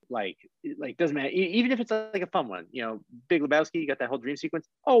 Like doesn't matter. Even if it's like a fun one, you know, Big Lebowski, you got that whole dream sequence.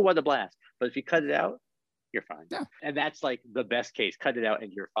 Oh, what a blast. But if you cut it out, you're fine. Yeah. And that's like the best case. Cut it out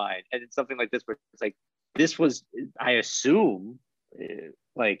and you're fine. And it's something like this where it's like, this was, I assume,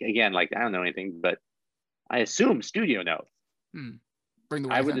 like, again, like, I don't know anything, but I assume studio notes. Bring the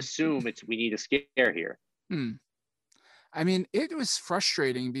I would assume we need a scare here. I mean, it was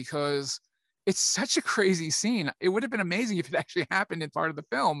frustrating because it's such a crazy scene. It would have been amazing if it actually happened in part of the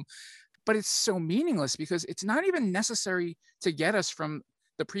film, but it's so meaningless because it's not even necessary to get us from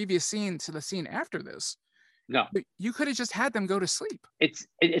the previous scene to the scene after this. No, but you could have just had them go to sleep.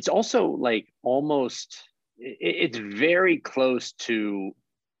 It's also like almost, it's very close to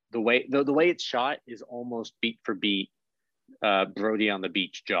the way it's shot is almost beat for beat Brody on the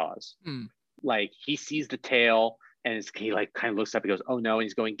Beach Jaws. Like he sees the tail and he like kind of looks up and goes, oh no, and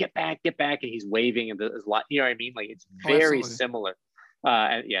he's going, get back, and he's waving, and there's a lot, you know what I mean? Like it's very similar.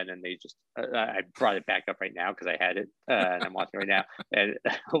 And then they just I brought it back up right now because I had it and I'm watching it right now, and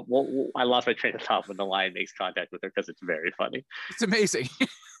I lost my train of thought when the lion makes contact with her because it's very funny. It's amazing.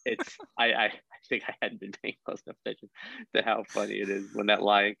 I think I hadn't been paying close enough attention to how funny it is when that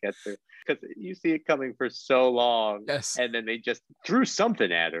lion gets her, because you see it coming for so long. Yes. And then they just threw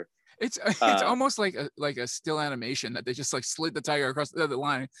something at her. It's almost like a still animation that they just like slid the tiger across the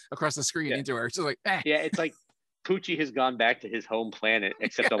line across the screen into her. It's just like, yeah, it's like Poochie has gone back to his home planet,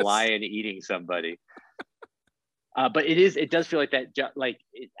 except a Yes. lion eating somebody. But it does feel like that.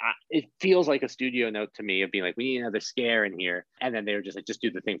 It feels like a studio note to me of being like, we need another scare in here, and then they're just like, just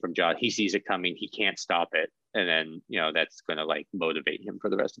do the thing from Jaws. He sees it coming, he can't stop it, and then that's going to like motivate him for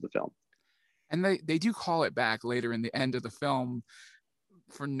the rest of the film. And they do call it back later in the end of the film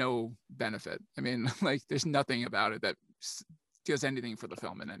for no benefit. I mean, like there's nothing about it that does anything for the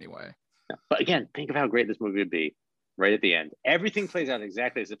film in any way. Yeah. But again, think of how great this movie would be right at the end. Everything plays out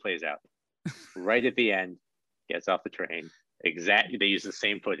exactly as it plays out. Right at the end, gets off the train. Exactly, they use the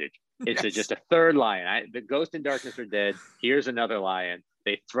same footage. It's Yes. just a third lion. The ghost and darkness are dead. Here's another lion.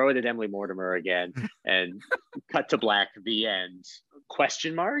 They throw it at Emily Mortimer again, and cut to black. The end?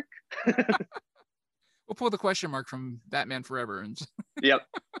 Question mark? We'll pull the question mark from Batman Forever and Yep.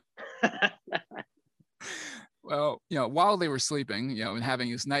 well, while they were sleeping, and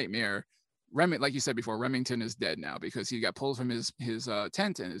having this nightmare, like you said before, Remington is dead now because he got pulled from his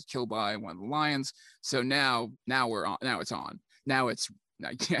tent and is killed by one of the lions. So now we're on. Now it's on. Now it's.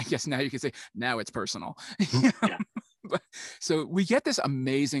 I guess now you can say now it's personal. Yeah. So we get this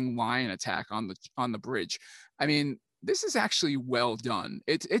amazing lion attack on the bridge. I mean, this is actually well done.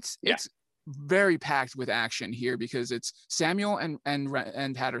 It's very packed with action here because it's Samuel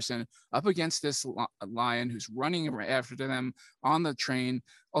and Patterson up against this lion who's running after them on the train.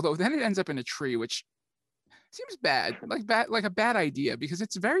 Although then it ends up in a tree, which seems like a bad idea because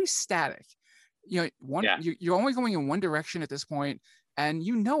it's very static. You're only going in one direction at this point, and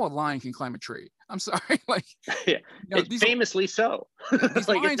a lion can climb a tree. I'm sorry, like it's famously so. These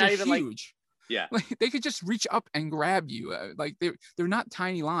like lions it's not are even huge. Yeah. Like they could just reach up and grab you. Like they're not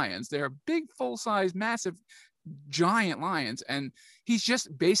tiny lions. They're big, full-size, massive, giant lions. And he's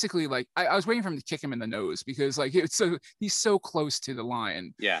just basically like, I was waiting for him to kick him in the nose because like he's so close to the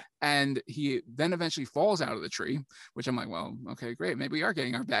lion. Yeah. And he then eventually falls out of the tree, which I'm like, well, okay, great. Maybe we are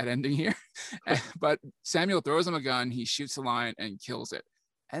getting our bad ending here. But Samuel throws him a gun, he shoots the lion and kills it.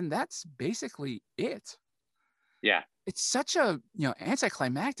 And that's basically it. Yeah. It's such a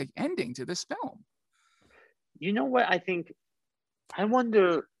anticlimactic ending to this film. You know what I think? I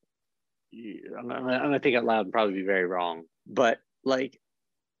wonder. I'm gonna think out loud and probably be very wrong, but like,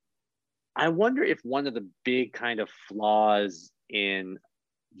 I wonder if one of the big kind of flaws in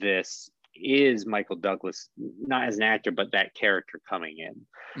this is Michael Douglas, not as an actor, but that character coming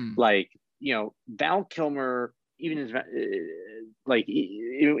in. Like, Val Kilmer, even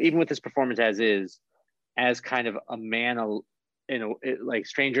with this performance as kind of a man like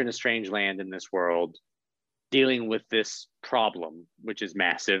stranger in a strange land in this world, dealing with this problem, which is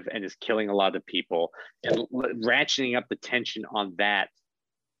massive and is killing a lot of people, and ratcheting up the tension on that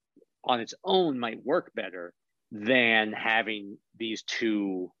on its own might work better than having these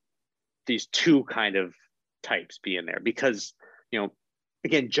two kind of types be in there. Because,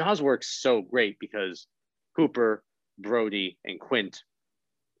 again, Jaws works so great because Hooper, Brody, and Quint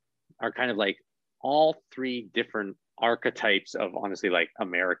are kind of like all three different archetypes of, honestly, like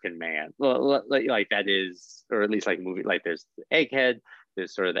American man. Well, like that is, or at least like movie, like there's the egghead,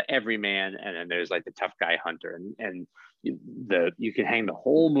 there's sort of the everyman, and then there's like the tough guy hunter, and you can hang the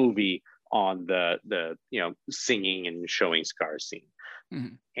whole movie on the singing and showing scars scene.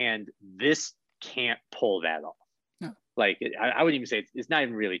 Mm-hmm. And this can't pull that off. No. Like I wouldn't even say it's not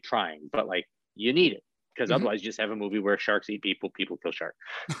even really trying, but like you need it. Because Mm-hmm. otherwise you just have a movie where sharks eat people, people kill sharks.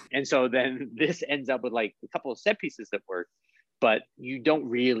 And so then this ends up with like a couple of set pieces that work, but you don't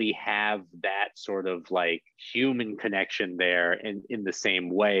really have that sort of like human connection there in the same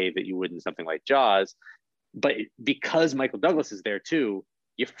way that you would in something like Jaws. But because Michael Douglas is there too,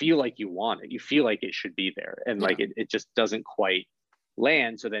 you feel like you want it. You feel like it should be there. And like it just doesn't quite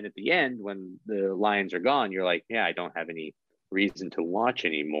land. So then at the end, when the lions are gone, you're like, yeah, I don't have any reason to watch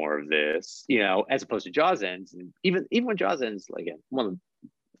any more of this, as opposed to Jaws ends. And even when Jaws ends, like, again, one of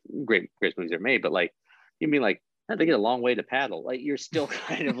the greatest movies ever made, but like, you mean like, they get a long way to paddle. Like you're still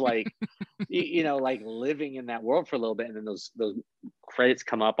kind of like, like living in that world for a little bit. And then those credits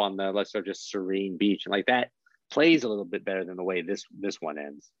come up on the, let's say, just serene beach. And like that plays a little bit better than the way this one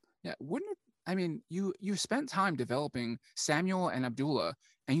ends. Yeah. Wouldn't it? I mean, you spent time developing Samuel and Abdullah,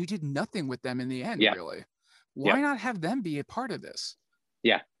 and you did nothing with them in the end, really. Why not have them be a part of this?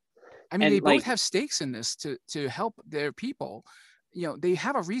 Yeah. I mean, and they both have stakes in this to help their people. They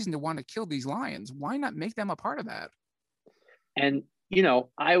have a reason to want to kill these lions. Why not make them a part of that? And,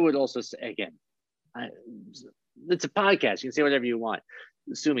 I would also say, again, it's a podcast. You can say whatever you want.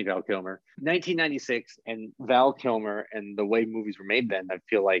 Sue me, Val Kilmer. 1996 and Val Kilmer and the way movies were made then, I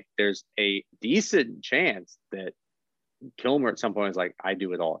feel like there's a decent chance that Kilmer at some point is like, I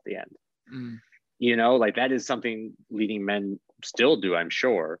do it all at the end. You know, like that is something leading men still do, I'm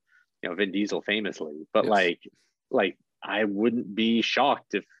sure. You know, Vin Diesel famously, but Yes. like I wouldn't be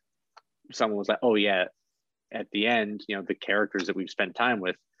shocked if someone was like, oh yeah, at the end, you know, the characters that we've spent time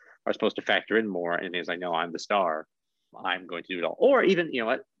with are supposed to factor in more, and he's like, no, I'm the star, I'm going to do it all. Or even, you know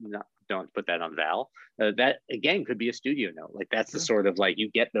what, no, don't put that on Val. That again could be a studio note. Like that's the Sure. sort of like you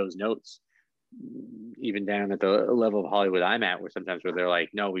get those notes even down at the level of Hollywood I'm at, where sometimes where they're like,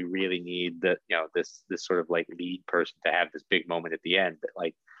 no, we really need the, you know, this sort of like lead person to have this big moment at the end. But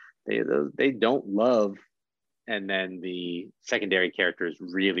like they don't love, and then the secondary characters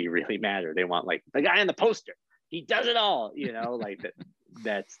really really matter. They want like the guy on the poster, he does it all, you know, like that.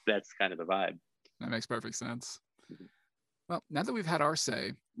 That's kind of the vibe. That makes perfect sense. Well, now that we've had our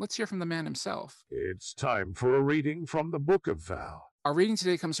say, let's hear from the man himself. It's time for a reading from the Book of Val. Our reading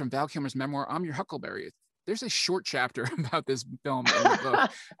today comes from Val Kilmer's memoir, I'm Your Huckleberry. There's a short chapter about this film in the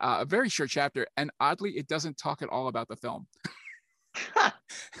book, a very short chapter, and oddly, it doesn't talk at all about the film.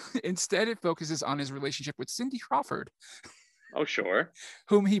 Instead, it focuses on his relationship with Cindy Crawford, Oh sure,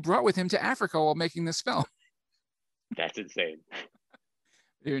 whom he brought with him to Africa while making this film. that's insane.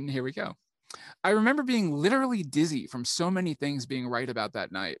 And here we go. I remember being literally dizzy from so many things being right about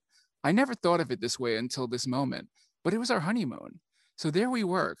that night. I never thought of it this way until this moment, but it was our honeymoon. So there we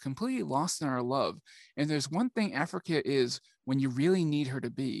were, completely lost in our love. And there's one thing Africa is when you really need her to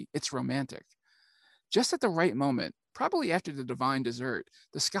be, it's romantic. Just at the right moment, probably after the divine dessert,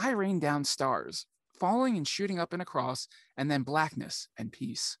 the sky rained down stars, falling and shooting up and across, and then blackness and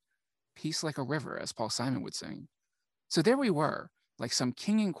peace. Peace like a river, as Paul Simon would sing. So there we were, like some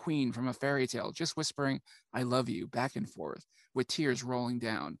king and queen from a fairy tale, just whispering, I love you, back and forth, with tears rolling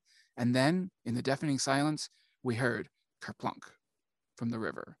down. And then, in the deafening silence, we heard kerplunk from the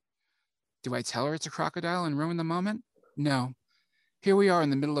river. Do I tell her it's a crocodile and ruin the moment? No. Here we are in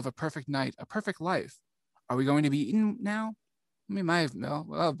the middle of a perfect night, a perfect life. Are we going to be eaten now? We might have,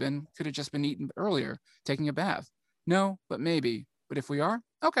 well, been, could have just been eaten earlier, taking a bath. No, but maybe. But if we are,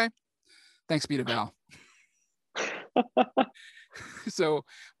 okay. Thanks be to Val. So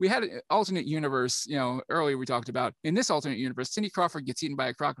we had an alternate universe, you know, earlier we talked about, in this alternate universe, Cindy Crawford gets eaten by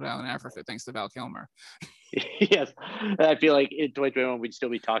a crocodile in Africa thanks to Val Kilmer. Yes, I feel like in 2021 we'd still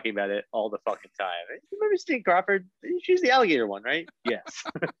be talking about it all the fucking time. Remember Cindy Crawford? She's the alligator one, right? Yes.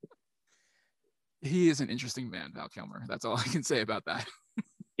 He is an interesting man, Val Kilmer. That's all I can say about that.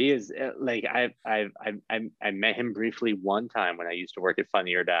 He is like I met him briefly one time when I used to work at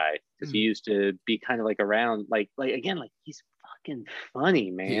Funny or Die, because he used to be kind of like around like again, like he's fucking funny,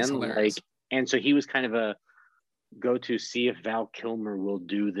 man. He's hilarious. Like, and so he was kind of a go to see if Val Kilmer will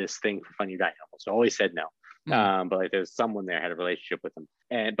do this thing for Funny or Die. I almost always said no. But like there's someone there had a relationship with him,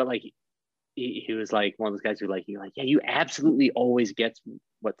 and but like he was like one of those guys who like, you're like, yeah, you absolutely always gets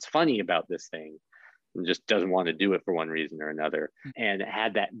what's funny about this thing, and just doesn't want to do it for one reason or another. And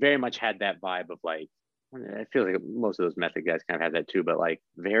had that very much had that vibe of like, I feel like most of those method guys kind of had that too, but like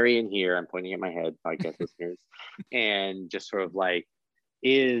very in here, I'm pointing at my head, podcast listeners, and just sort of like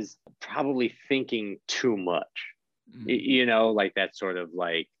is probably thinking too much, you know, like that sort of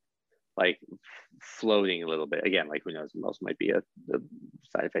like floating a little bit. Again, like who knows, most might be a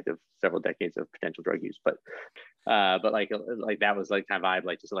side effect of several decades of potential drug use, but like that was like kind of vibe,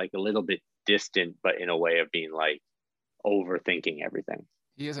 like just like a little bit distant, but in a way of being like overthinking everything.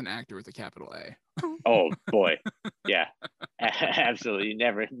 He is an actor with a capital A. Oh boy, yeah, absolutely.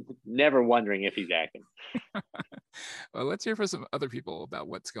 Never wondering if he's acting. Well, let's hear from some other people about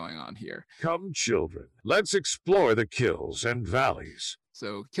what's going on here. Come, children, let's explore the kills and valleys.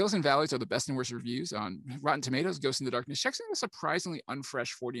 So Kills and Valleys are the best and worst reviews on Rotten Tomatoes. Ghost in the Darkness checks in a surprisingly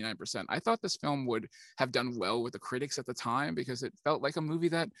unfresh 49%. I thought this film would have done well with the critics at the time because it felt like a movie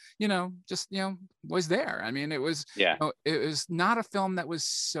that, just was there. I mean, it was it was not a film that was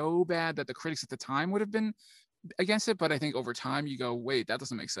so bad that the critics at the time would have been against it, but I think over time you go, wait, that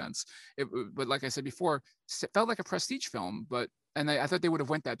doesn't make sense. But like I said before, it felt like a prestige film, and I thought they would have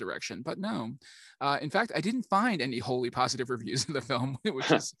went that direction, but no. In fact, I didn't find any wholly positive reviews of the film,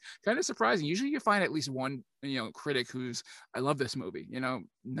 which is kind of surprising. Usually you find at least one, critic who's, I love this movie,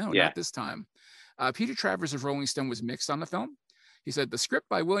 not this time. Peter Travers of Rolling Stone was mixed on the film. He said, the script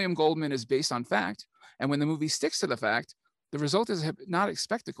by William Goldman is based on fact, and when the movie sticks to the fact, the result is a hypnotic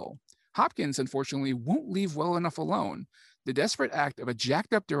spectacle. Hopkins, unfortunately, won't leave well enough alone. The desperate act of a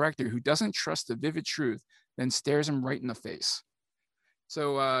jacked up director who doesn't trust the vivid truth, then stares him right in the face.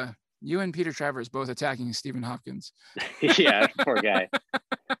 So you and Peter Travers both attacking Stephen Hopkins. Yeah, poor guy.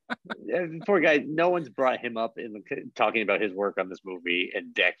 Poor guy. No one's brought him up in talking about his work on this movie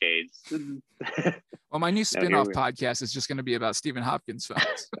in decades. Well, my new spin-off podcast is just going to be about Stephen Hopkins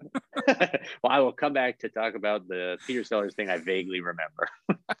films. Well, I will come back to talk about the Peter Sellers thing I vaguely remember.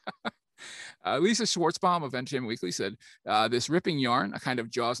 Lisa Schwartzbaum of Entertainment Weekly said, this ripping yarn, a kind of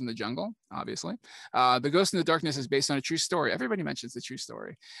Jaws in the Jungle, obviously. The Ghost in the Darkness is based on a true story. Everybody mentions the true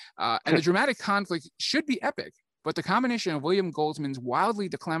story. And the dramatic conflict should be epic, but the combination of William Goldsman's wildly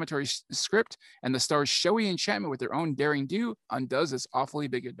declamatory script and the star's showy enchantment with their own daring do undoes this awfully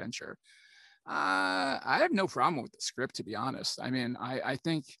big adventure. I have no problem with the script, to be honest. I mean, I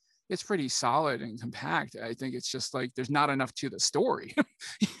think it's pretty solid and compact. I think it's just like there's not enough to the story.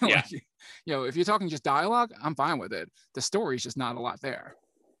 Yeah. If you're talking just dialogue, I'm fine with it. The story's just not a lot there.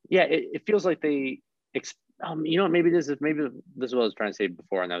 Yeah, it feels like they, maybe this is what I was trying to say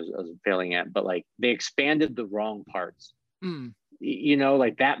before, and I was failing at, but like they expanded the wrong parts.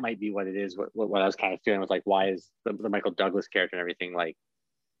 Like that might be what it is. What I was kind of feeling was like, why is the Michael Douglas character and everything, like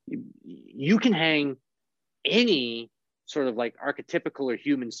you can hang any sort of like archetypical or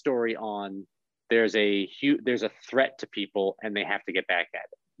human story on there's a threat to people and they have to get back at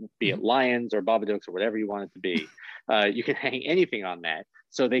it, be it lions or babadooks or whatever you want it to be. You can hang anything on that,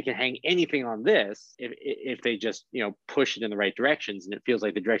 so they can hang anything on this if they just push it in the right directions. And it feels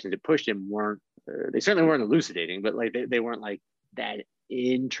like the directions it pushed him they certainly weren't elucidating, but like they weren't like that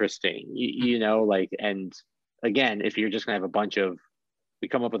interesting, like. And again, if you're just gonna have a bunch of, we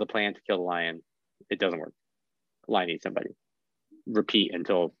come up with a plan to kill the lion, it doesn't work. The lion needs somebody. Repeat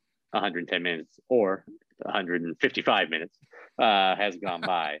until 110 minutes or 155 minutes has gone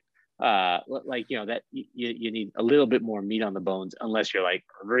by. That you need a little bit more meat on the bones, unless you're like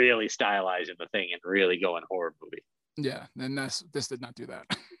really stylizing the thing and really going horror movie. Yeah, and this did not do that.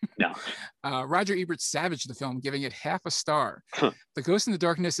 No. Roger Ebert savaged the film, giving it half a star. The Ghost in the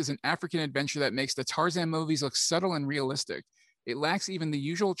Darkness is an African adventure that makes the Tarzan movies look subtle and realistic. It lacks even the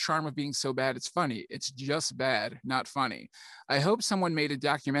usual charm of being so bad it's funny. It's just bad, not funny. I hope someone made a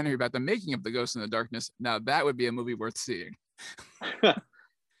documentary about the making of The Ghost in the Darkness. Now that would be a movie worth seeing.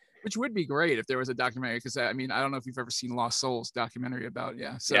 Which would be great if there was a documentary, because I don't know if you've ever seen Lost Souls documentary about,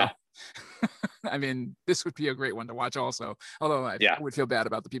 I mean, this would be a great one to watch also. Although I would feel bad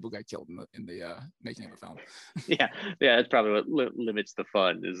about the people who got killed in the making of the film. Yeah, that's probably what limits the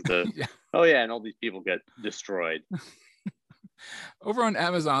fun is the, and all these people get destroyed. Over on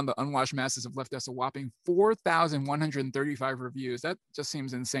Amazon, the Unwashed Masses have left us a whopping 4,135 reviews. That just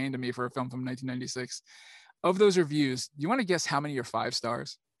seems insane to me for a film from 1996. Of those reviews, do you want to guess how many are 5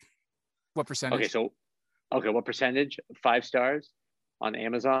 stars? What percentage? What percentage? 5 stars on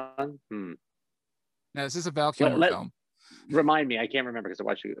Amazon? Now, this is a Val Kilmer film. Remind me, I can't remember because I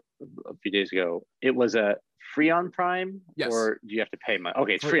watched it a few days ago. It was a free on Prime, yes, or do you have to pay money?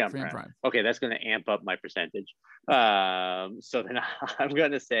 Okay, it's free on Prime. Okay, that's going to amp up my percentage. So then I'm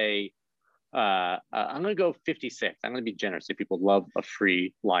going to say, I'm going to go 56. I'm going to be generous if people love a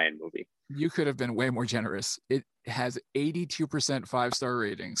free lion movie. You could have been way more generous. It has 82% 5-star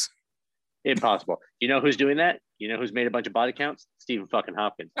ratings. Impossible. You know who's doing that? You know who's made a bunch of body counts? Stephen fucking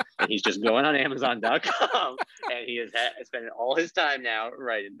Hopkins. And he's just going on Amazon.com and he is spending all his time now.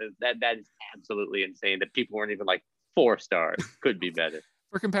 Right. That is absolutely insane that people weren't even like 4 stars. Could be better.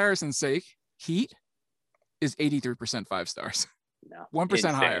 For comparison's sake, Heat is 83% 5 stars. No, 1%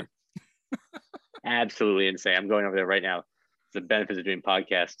 insane. higher. Absolutely insane. I'm going over there right now. The benefits of doing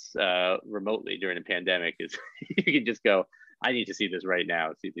podcasts remotely during a pandemic is you can just go, I need to see this right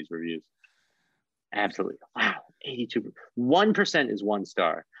now, see these reviews. Absolutely. Wow. 82. 1% is 1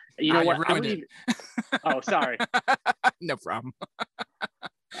 star. You know what? Oh, sorry. No problem.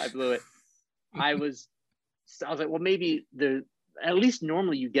 I blew it. I was like, well, maybe at least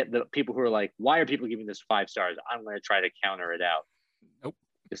normally you get the people who are like, why are people giving this 5 stars? I'm going to try to counter it out. Nope.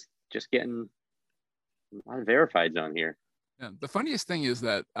 Just getting a lot of verifieds on here. Yeah, the funniest thing is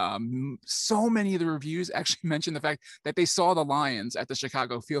that so many of the reviews actually mention the fact that they saw the lions at the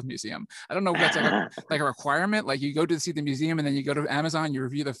Chicago Field Museum. I don't know if that's like a requirement. Like you go to see the museum and then you go to Amazon, you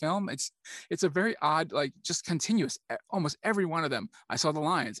review the film. It's a very odd, like just continuous. Almost every one of them. I saw the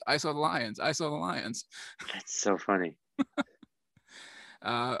lions. I saw the lions. I saw the lions. That's so funny.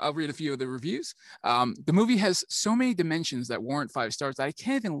 I'll read a few of the reviews. The movie has so many dimensions that warrant 5 stars that I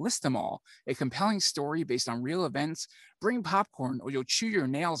can't even list them all. A compelling story based on real events. Bring popcorn or you'll chew your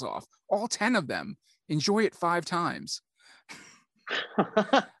nails off. All 10 of them. Enjoy it 5 times.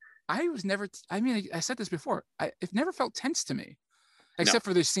 I said this before. It never felt tense to me, except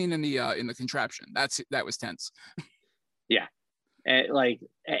for the scene in the contraption. That was tense. Yeah, and like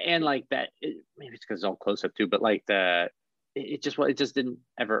that. Maybe it's because it's all close up too, but like it just didn't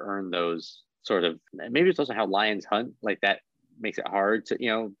ever earn those sort of. Maybe it's also how lions hunt. Like that makes it hard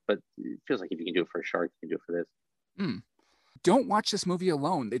to but it feels like if you can do it for a shark, you can do it for this. don't watch this movie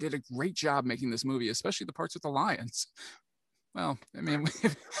alone. They did a great job making this movie, especially the parts with the lions. Well, I mean,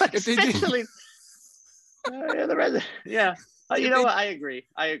 if they did, yeah, the rest, yeah. You know what? I agree.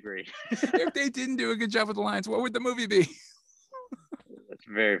 If they didn't do a good job with the lions, what would the movie be? That's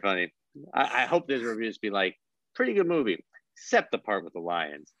very funny. I hope these reviews be like, pretty good movie, except the part with the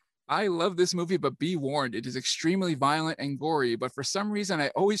lions. I love this movie, but be warned, it is extremely violent and gory. But for some reason, I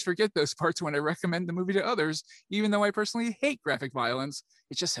always forget those parts when I recommend the movie to others, even though I personally hate graphic violence.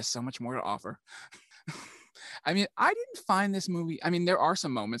 It just has so much more to offer. I mean, I didn't find this movie. I mean, there are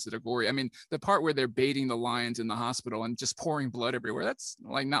some moments that are gory. I mean, the part where they're baiting the lions in the hospital and just pouring blood everywhere, that's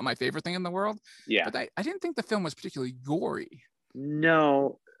like not my favorite thing in the world. Yeah. But I didn't think the film was particularly gory.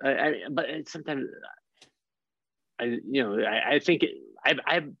 No, but sometimes I think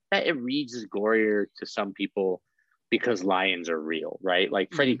I bet it reads as gorier to some people because lions are real, right?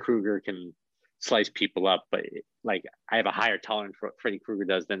 Like Freddy Krueger can slice people up, but like I have a higher tolerance for what Freddy Krueger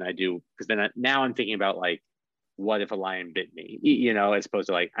does than I do, because then now I'm thinking about like, what if a lion bit me? You know, as opposed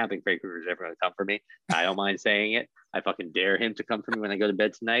to like, I don't think Freddy Krueger's ever going to come for me. I don't mind saying it. I fucking dare him to come for me when I go to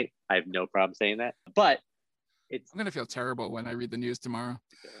bed tonight. I have no problem saying that. But I'm going to feel terrible when I read the news tomorrow.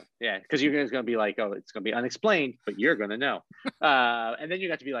 Yeah, because you're going to be like, oh, it's going to be unexplained, but you're going to know. And then you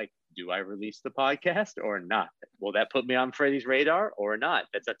got to be like, do I release the podcast or not? Will that put me on Freddy's radar or not?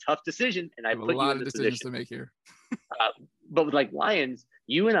 That's a tough decision, and I put a lot you in of this decisions position to make here. But with like lions,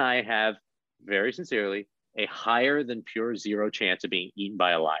 you and I have very sincerely a higher than pure zero chance of being eaten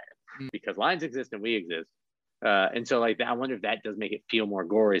by a lion, because lions exist and we exist. And so like I wonder if that does make it feel more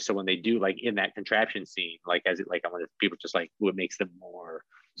gory. So when they do like in that contraption scene, like I wonder if people just like what makes them more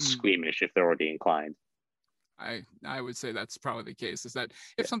squeamish if they're already inclined. I would say that's probably the case, is that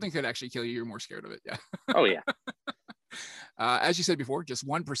if something could actually kill you, you're more scared of it. Yeah. Oh yeah. As you said before, just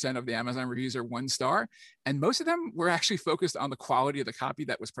 1% of the Amazon reviews are 1 star, and most of them were actually focused on the quality of the copy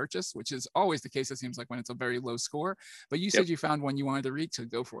that was purchased, which is always the case, it seems like, when it's a very low score. But you said you found one you wanted to read, so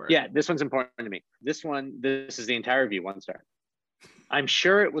go for it. Yeah, this one's important to me. This is the entire review, 1 star. I'm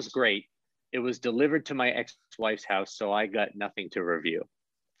sure it was great. It was delivered to my ex-wife's house, so I got nothing to review.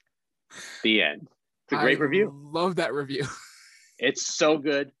 The end. It's a great review. Love that review. It's so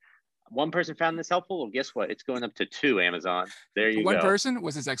good. One person found this helpful. Well, guess what? It's going up to 2, Amazon. There you go. One person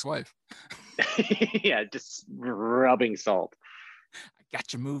was his ex-wife. Yeah, just rubbing salt. I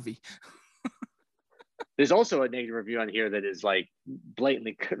got your movie. There's also a negative review on here that is like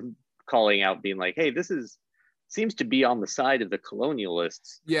blatantly calling out, being like, hey, this seems to be on the side of the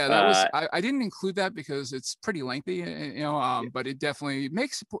colonialists. Yeah, that was I didn't include that because it's pretty lengthy, but it definitely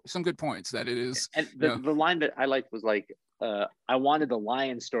makes some good points that it is. And the line that I liked was like, I wanted the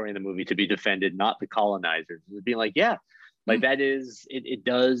lion story in the movie to be defended, not the colonizers. It would be like, yeah, like that is, it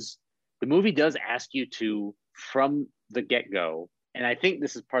does, the movie does ask you to, from the get-go, and I think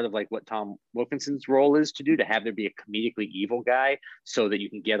this is part of like what Tom Wilkinson's role is to do, to have there be a comedically evil guy so that you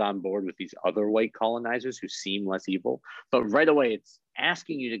can get on board with these other white colonizers who seem less evil. But right away, it's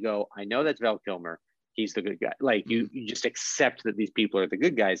asking you to go, I know that's Val Kilmer. He's the good guy. Like you just accept that these people are the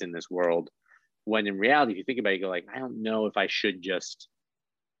good guys in this world. When in reality, if you think about it, you go like, I don't know if I should just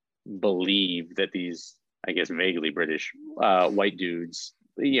believe that these, I guess, vaguely British white dudes,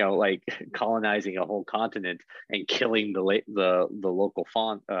 like colonizing a whole continent and killing the local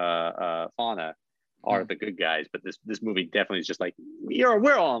fauna are the good guys. But this movie definitely is just like,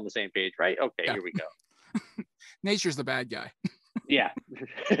 we're all on the same page, right? Okay, Here we go. Nature's the bad guy. Yeah.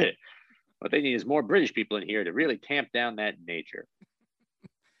 What they need is more British people in here to really tamp down that nature.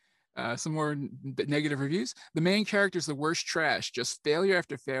 Some more negative reviews. The main character is the worst trash, just failure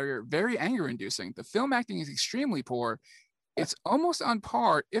after failure, very anger-inducing. The film acting is extremely poor. It's almost on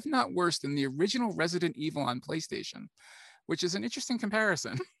par, if not worse, than the original Resident Evil on PlayStation, which is an interesting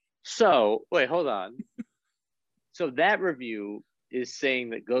comparison. So, wait, hold on. So that review is saying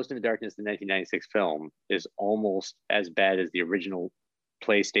that Ghost in the Darkness, the 1996 film, is almost as bad as the original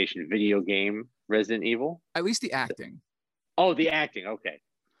PlayStation video game Resident Evil? At least the acting. Oh, the acting. Okay.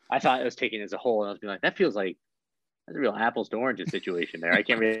 I thought it was taken as a whole, and I was being like, that feels like that's a real apples to oranges situation there. I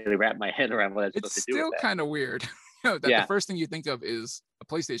can't really wrap my head around what I'm supposed to do. It's still kind of weird. The first thing you think of is a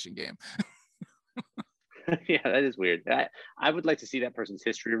PlayStation game. Yeah, that is weird. I would like to see that person's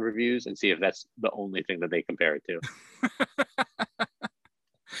history reviews and see if that's the only thing that they compare it to.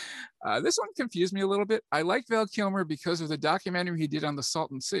 This one confused me a little bit. I like Val Kilmer because of the documentary he did on the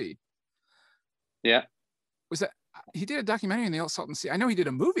Salton Sea. Yeah. Was that he did a documentary on the Salton Sea? I know he did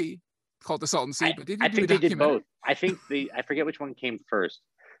a movie called The Salton Sea, but I think they did both. I think I forget which one came first.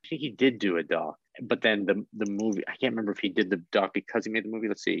 I think he did do a doc, but then the movie, I can't remember if he did the doc because he made the movie.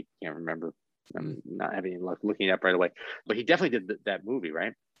 Let's see. Can't remember. I'm not having any luck looking it up right away, but he definitely did that movie,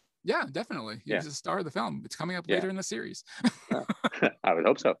 right? Yeah, definitely. He was the star of the film. It's coming up later in the series. I would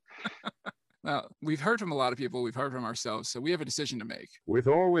hope so. Now, we've heard from a lot of people. We've heard from ourselves. So we have a decision to make. With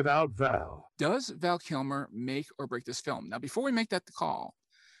or without Val. Does Val Kilmer make or break this film? Now, before we make that call,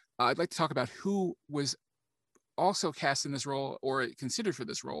 I'd like to talk about who was also cast in this role or considered for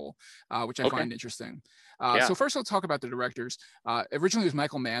this role, which I find interesting. So first I'll talk about the directors. Originally, it was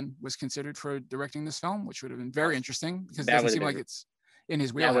Michael Mann was considered for directing this film, which would have been very interesting because it doesn't seem like it's in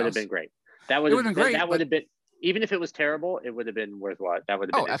his wheelhouse. That would have been great. That would have been great. That would have been, even if it was terrible, it would have been worthwhile. That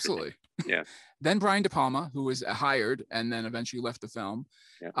would have been absolutely. Yeah. Then Brian De Palma, who was hired and then eventually left the film.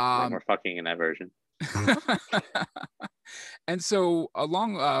 Yeah, more fucking in that version. And so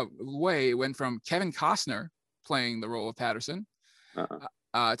along the way, it went from Kevin Costner playing the role of Patterson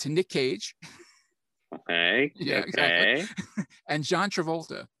to Nick Cage. Okay. Yeah, exactly. And John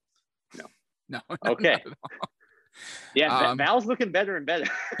Travolta. No. Okay. Yeah, Val's looking better and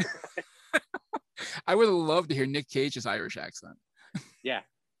better. I would have loved to hear Nick Cage's Irish accent. Yeah.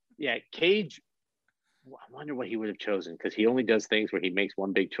 Cage. I wonder what he would have chosen because he only does things where he makes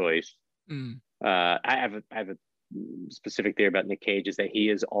one big choice. I have a specific theory about Nick Cage is that he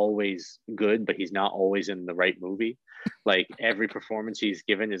is always good, but he's not always in the right movie. Like every performance he's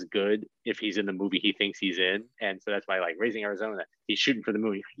given is good if he's in the movie he thinks he's in, and so that's why like Raising Arizona, he's shooting for the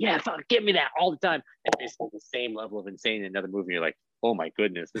movie. Yeah, fuck, give me that all the time. And basically the same level of insane in another movie. You're like, oh my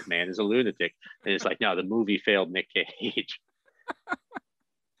goodness, this man is a lunatic. And it's like, no, the movie failed Nick Cage.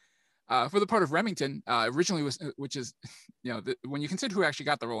 For the part of Remington, originally was, which is, when you consider who actually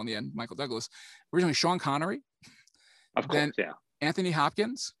got the role in the end, Michael Douglas, originally Sean Connery, of course, Anthony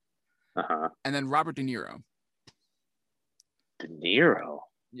Hopkins, and then Robert De Niro. De Niro,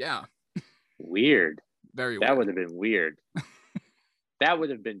 yeah, weird. Very. That weird. would have been weird. That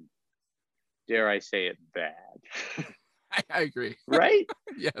would have been, dare I say it, bad. I agree. Right?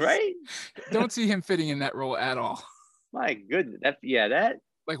 Yes. Right? Don't see him fitting in that role at all. My goodness. That.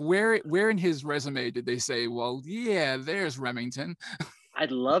 Like where in his resume did they say, well, yeah, there's Remington?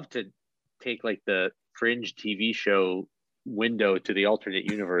 I'd love to take like the Fringe TV show window to the alternate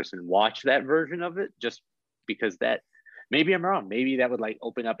universe and watch that version of it, just because that, maybe I'm wrong. Maybe that would like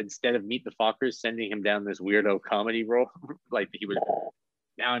open up, instead of Meet the Fockers sending him down this weirdo comedy role, like he would,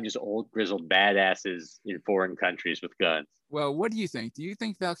 now I'm just old grizzled badasses in foreign countries with guns. Well, what do you think? Do you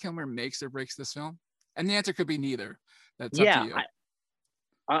think Val Kilmer makes or breaks this film? And the answer could be neither. That's up to you.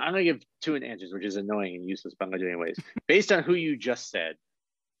 I'm going to give two answers, which is annoying and useless, but I'm going to do it anyways. Based on who you just said,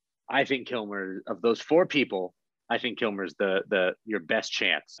 I think Kilmer, of those four people, I think Kilmer's your best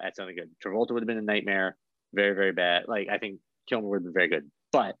chance at something good. Travolta would have been a nightmare, very, very bad. Like, I think Kilmer would have been very good.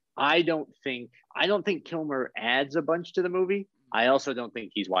 But I don't think Kilmer adds a bunch to the movie. I also don't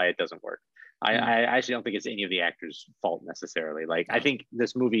think he's why it doesn't work. I actually don't think it's any of the actors' fault necessarily. Like, I think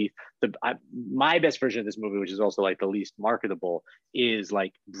this movie, my best version of this movie, which is also like the least marketable, is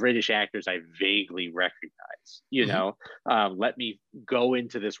like British actors I vaguely recognize. You know, let me go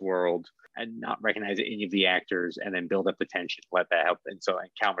into this world and not recognize any of the actors, and then build up the tension. Let that help. And so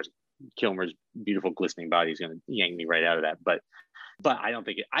Kilmer's beautiful, glistening body is going to yank me right out of that. But I don't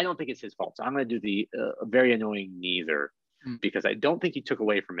think it's his fault. So I'm going to do the very annoying neither. Because I don't think he took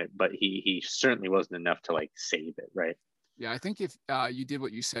away from it, but he certainly wasn't enough to like save it, right? Yeah, I think if you did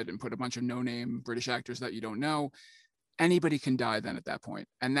what you said and put a bunch of no-name British actors that you don't know, anybody can die then at that point,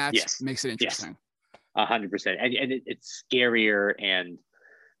 and that makes it interesting. 100%, and it's scarier, and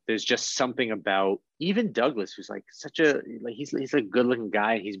there's just something about even Douglas, who's like such a he's a good-looking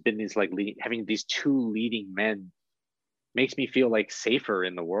guy. He's been these like having these two leading men makes me feel like safer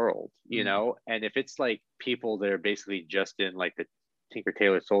in the world, you know? And if it's like people that are basically just in like the Tinker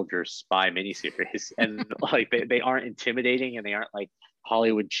Tailor Soldier spy miniseries and like they aren't intimidating and they aren't like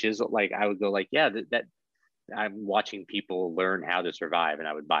Hollywood chisel, like I would go like, yeah, that I'm watching people learn how to survive, and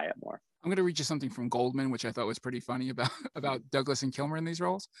I would buy it more. I'm going to read you something from Goldman, which I thought was pretty funny about Douglas and Kilmer in these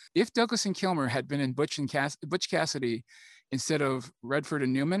roles. If Douglas and Kilmer had been in Butch Cassidy instead of Redford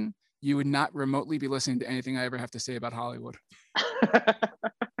and Newman, you would not remotely be listening to anything I ever have to say about Hollywood.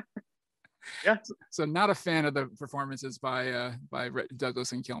 Yeah. So not a fan of the performances by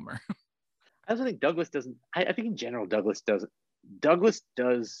Douglas and Kilmer. I also think Douglas doesn't. I think in general Douglas doesn't. Douglas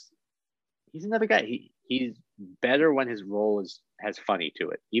does. He's another guy. He's better when his role has funny to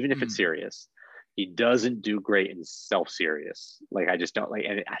it, even if it's serious. He doesn't do great in self-serious. Like I just don't like.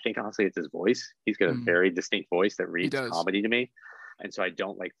 And I think honestly, it's his voice. He's got a very distinct voice that reads comedy to me. And so I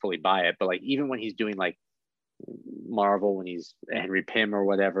don't like fully buy it. But like even when he's doing like Marvel when he's Henry Pym or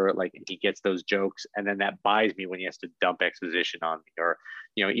whatever, like he gets those jokes, and then that buys me when he has to dump exposition on me, or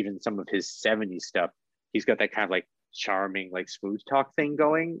even some of his 70s stuff. He's got that kind of like charming, like smooth talk thing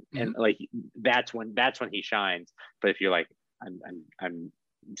going, and like that's when he shines. But if you're like, I'm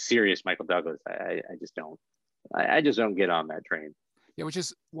serious, Michael Douglas, I just don't get on that train. Yeah, which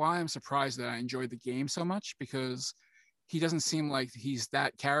is why I'm surprised that I enjoyed the game so much, because he doesn't seem like he's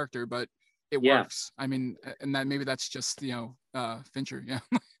that character, but it works. I mean, and that maybe that's just Fincher. Yeah.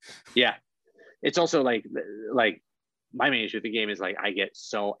 Yeah, it's also like my main issue with the game is like I get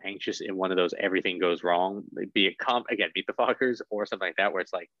so anxious in one of those everything goes wrong, be it Meet the Fockers or something like that, where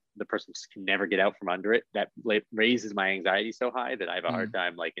it's like the person just can never get out from under it. That raises my anxiety so high that I have a hard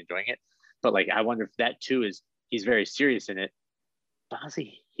time like enjoying it. But like I wonder if that too is he's very serious in it. But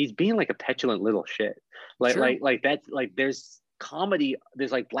honestly, he's being like a petulant little shit. Like that's like there's comedy,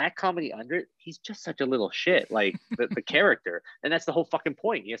 there's like black comedy under it. He's just such a little shit, like the character, and that's the whole fucking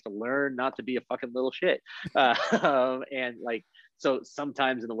point. He has to learn not to be a fucking little shit, and like so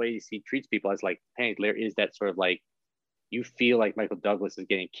sometimes in the ways he treats people, I was like, hey, there is that sort of like you feel like Michael Douglas is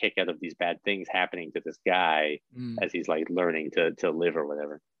getting a kick out of these bad things happening to this guy as he's like learning to live or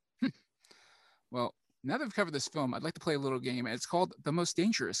whatever. Well, now that we've covered this film, I'd like to play a little game, and it's called The Most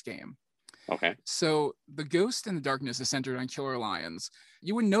Dangerous Game. Okay. So The Ghost in the Darkness is centered on killer lions.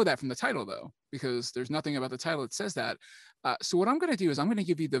 You wouldn't know that from the title, though, because there's nothing about the title that says that. So what I'm going to do is I'm going to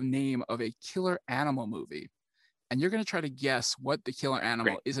give you the name of a killer animal movie, and you're going to try to guess what the killer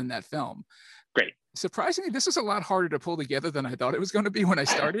animal is in that film. Great. Surprisingly, this is a lot harder to pull together than I thought it was going to be when I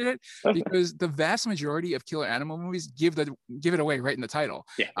started it, because the vast majority of killer animal movies give it away right in the title.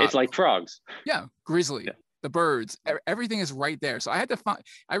 Yeah, it's like frogs. Yeah, grizzly. Yeah. The birds, everything is right there. So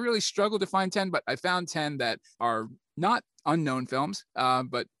I really struggled to find 10, but I found 10 that are not unknown films,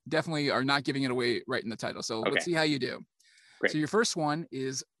 but definitely are not giving it away right in the title. So let's see how you do. Great. So your first one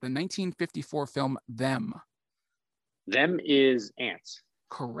is the 1954 film Them. Them is ants.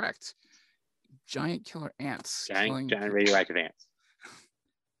 Correct. Giant killer ants. Giant radioactive ants.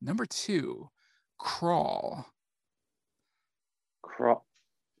 Number 2, Crawl.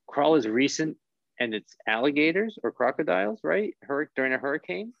 Crawl is recent. And it's alligators or crocodiles, right? During a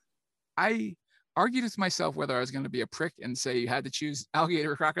hurricane? I argued with myself whether I was going to be a prick and say you had to choose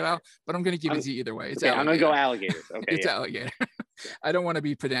alligator or crocodile, but I'm going to give it to you either way. It's I'm going to go alligators. Okay, it's alligator. I don't want to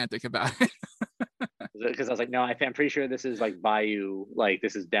be pedantic about it. Because I was like, no, I'm pretty sure this is like Bayou, like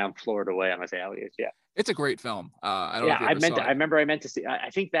this is down Florida way. I'm going to say alligators. Yeah. It's a great film. I remember I meant to see. I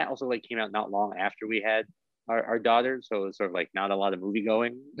think that also like came out not long after we had our daughter, so it's sort of like not a lot of movie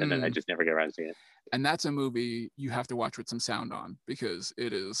going, and then I just never get around to seeing it. And that's a movie you have to watch with some sound on, because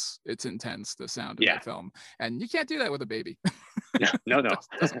it's intense, the sound of that film, and you can't do that with a baby. No. It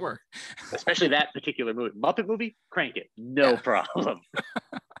doesn't work. Especially that particular movie, Muppet movie, crank it, no problem.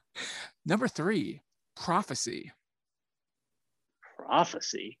 Number 3, Prophecy.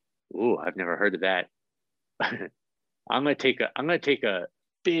 Prophecy. Ooh, I've never heard of that. I'm gonna take a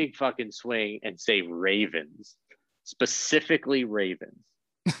big fucking swing and say ravens, specifically ravens.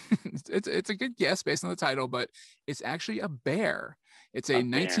 It's a good guess based on the title, but it's actually a bear. It's a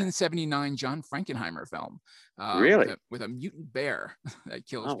 1979 John Frankenheimer film. Really? With a mutant bear that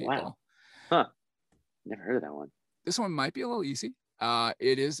kills people. Wow. Huh. Never heard of that one. This one might be a little easy.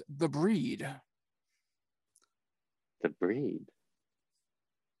 It is The Breed. The Breed.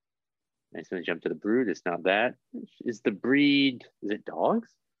 I'm just going to jump to The Brood. It's not that. Is The Breed, is it dogs?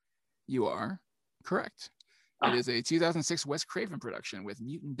 You are correct. It is a 2006 Wes Craven production with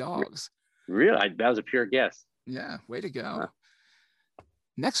mutant dogs. Really? That was a pure guess. Yeah, way to go. Huh.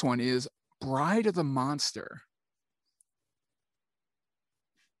 Next one is Bride of the Monster.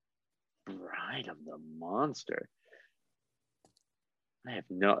 Bride of the Monster. I have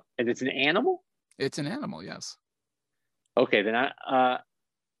no... And it's an animal? It's an animal, yes. Okay, then I'm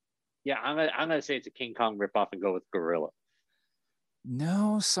gonna say it's a King Kong ripoff and go with gorilla.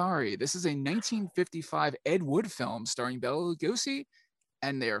 No, sorry. This is a 1955 Ed Wood film starring Bela Lugosi,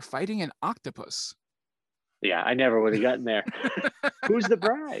 and they are fighting an octopus. Yeah, I never would have gotten there. Who's the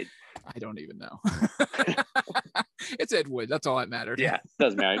bride? I don't even know. It's Ed Wood. That's all that mattered. Yeah,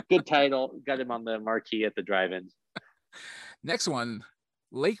 doesn't matter. Good title. Got him on the marquee at the drive-ins. Next one,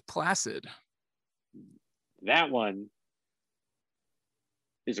 Lake Placid. That one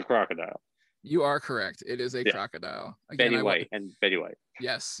is a crocodile. You are correct. It is a crocodile. Again, Betty White and Betty White.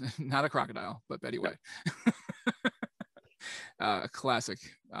 Yes, not a crocodile, but Betty White. A classic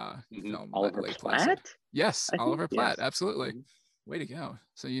film. Oliver Platt? Yes, Oliver Platt. Yes. Absolutely. Way to go.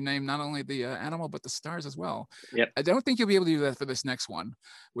 So you named not only the animal, but the stars as well. Yep. I don't think you'll be able to do that for this next one,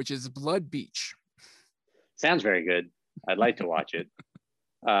 which is Blood Beach. Sounds very good. I'd like to watch it.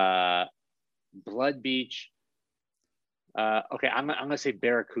 Blood Beach. Okay, I'm gonna say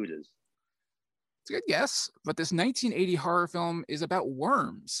Barracudas. It's a good guess, but this 1980 horror film is about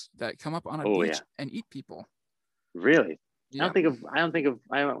worms that come up on a beach and eat people. Really? Yeah. I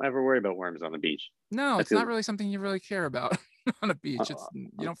don't ever worry about worms on the beach. No, it's not really something you really care about on a beach. You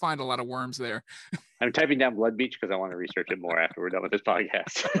don't find a lot of worms there. I'm typing down Blood Beach because I want to research it more after we're done with this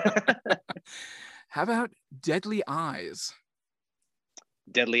podcast. How about Deadly Eyes?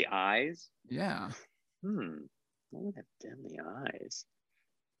 Deadly Eyes? Yeah. What would have Deadly Eyes?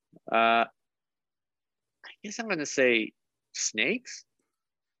 I guess I'm going to say snakes.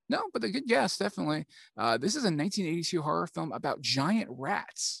 No, but a good guess, definitely. This is a 1982 horror film about giant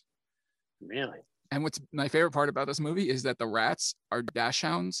rats. Really? And what's my favorite part about this movie is that the rats are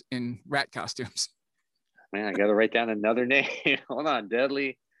dachshunds in rat costumes. Man, I got to write down another name. Hold on,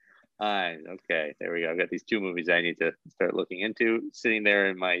 Deadly Eyes. Okay, there we go. I've got these 2 movies I need to start looking into, sitting there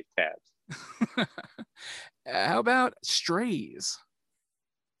in my tabs. How about Strays?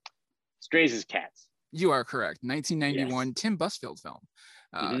 Strays is cats. You are correct. 1991 Yes. Tim Busfield film.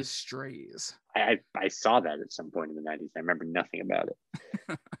 Strays. I saw that at some point in the 90s. I remember nothing about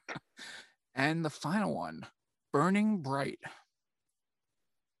it. And the final one, Burning Bright.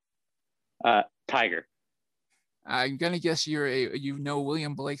 Tiger. I'm gonna guess you know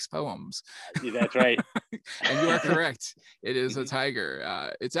William Blake's poems. That's right. And you are correct. It is a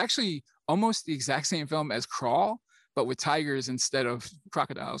tiger. It's actually almost the exact same film as Crawl, but with tigers instead of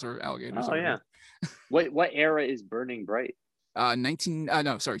crocodiles or alligators. Oh yeah. What era is Burning Bright?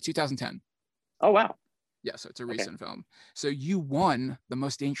 2010. Oh wow. Yeah, so it's a recent film. So you won the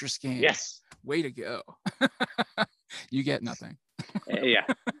Most Dangerous Game. Yes. Way to go. You get nothing. Yeah.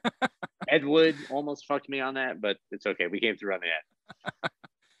 Ed Wood almost fucked me on that, but it's okay. We came through on the end.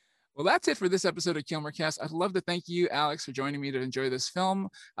 Well, that's it for this episode of Kilmercast. I'd love to thank you, Alex, for joining me to enjoy this film.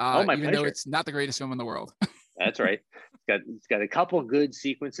 My even pleasure. though it's not the greatest film in the world. That's right. It's got a couple good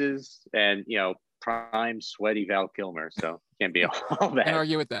sequences and, prime sweaty Val Kilmer. So can't be all bad. Can't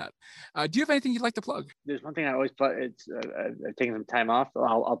argue with that. Do you have anything you'd like to plug? There's one thing I always plug. It's I've taken some time off.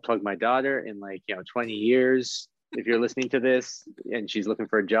 I'll plug my daughter in 20 years. If you're listening to this and she's looking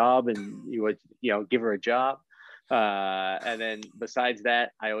for a job and you would, give her a job. And then besides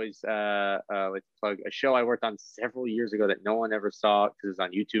that, I always like to plug a show I worked on several years ago that no one ever saw because it's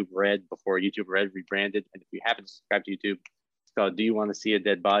on YouTube Red before YouTube Red rebranded. And if you happen to subscribe to YouTube, it's called Do You Want to See a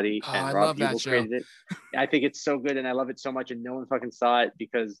Dead Body? Oh, and I Rob love that Hubel show. created it. I think it's so good and I love it so much and no one fucking saw it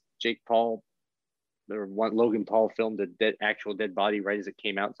because Jake Paul or Logan Paul filmed a actual dead body right as it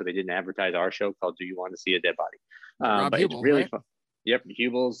came out, so they didn't advertise our show called Do You Want to See a Dead Body? Rob but Hubel, it's really right? fun. Yep,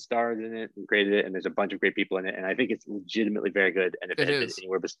 Hubel starred in it and created it, and there's a bunch of great people in it, and I think it's legitimately very good. And if it had been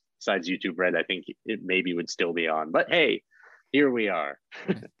anywhere besides YouTube Red, I think it maybe would still be on. But hey, here we are.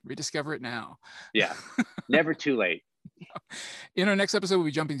 Rediscover it now. Yeah, never too late. In our next episode, we'll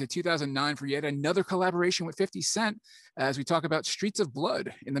be jumping to 2009 for yet another collaboration with 50 Cent as we talk about Streets of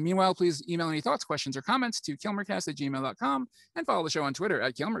Blood. In the meanwhile, please email any thoughts, questions, or comments to kilmercast@gmail.com and follow the show on Twitter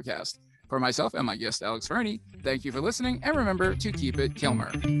 @kilmercast. For myself and my guest, Alex Fernie, thank you for listening, and remember to keep it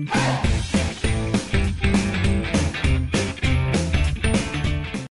Kilmer.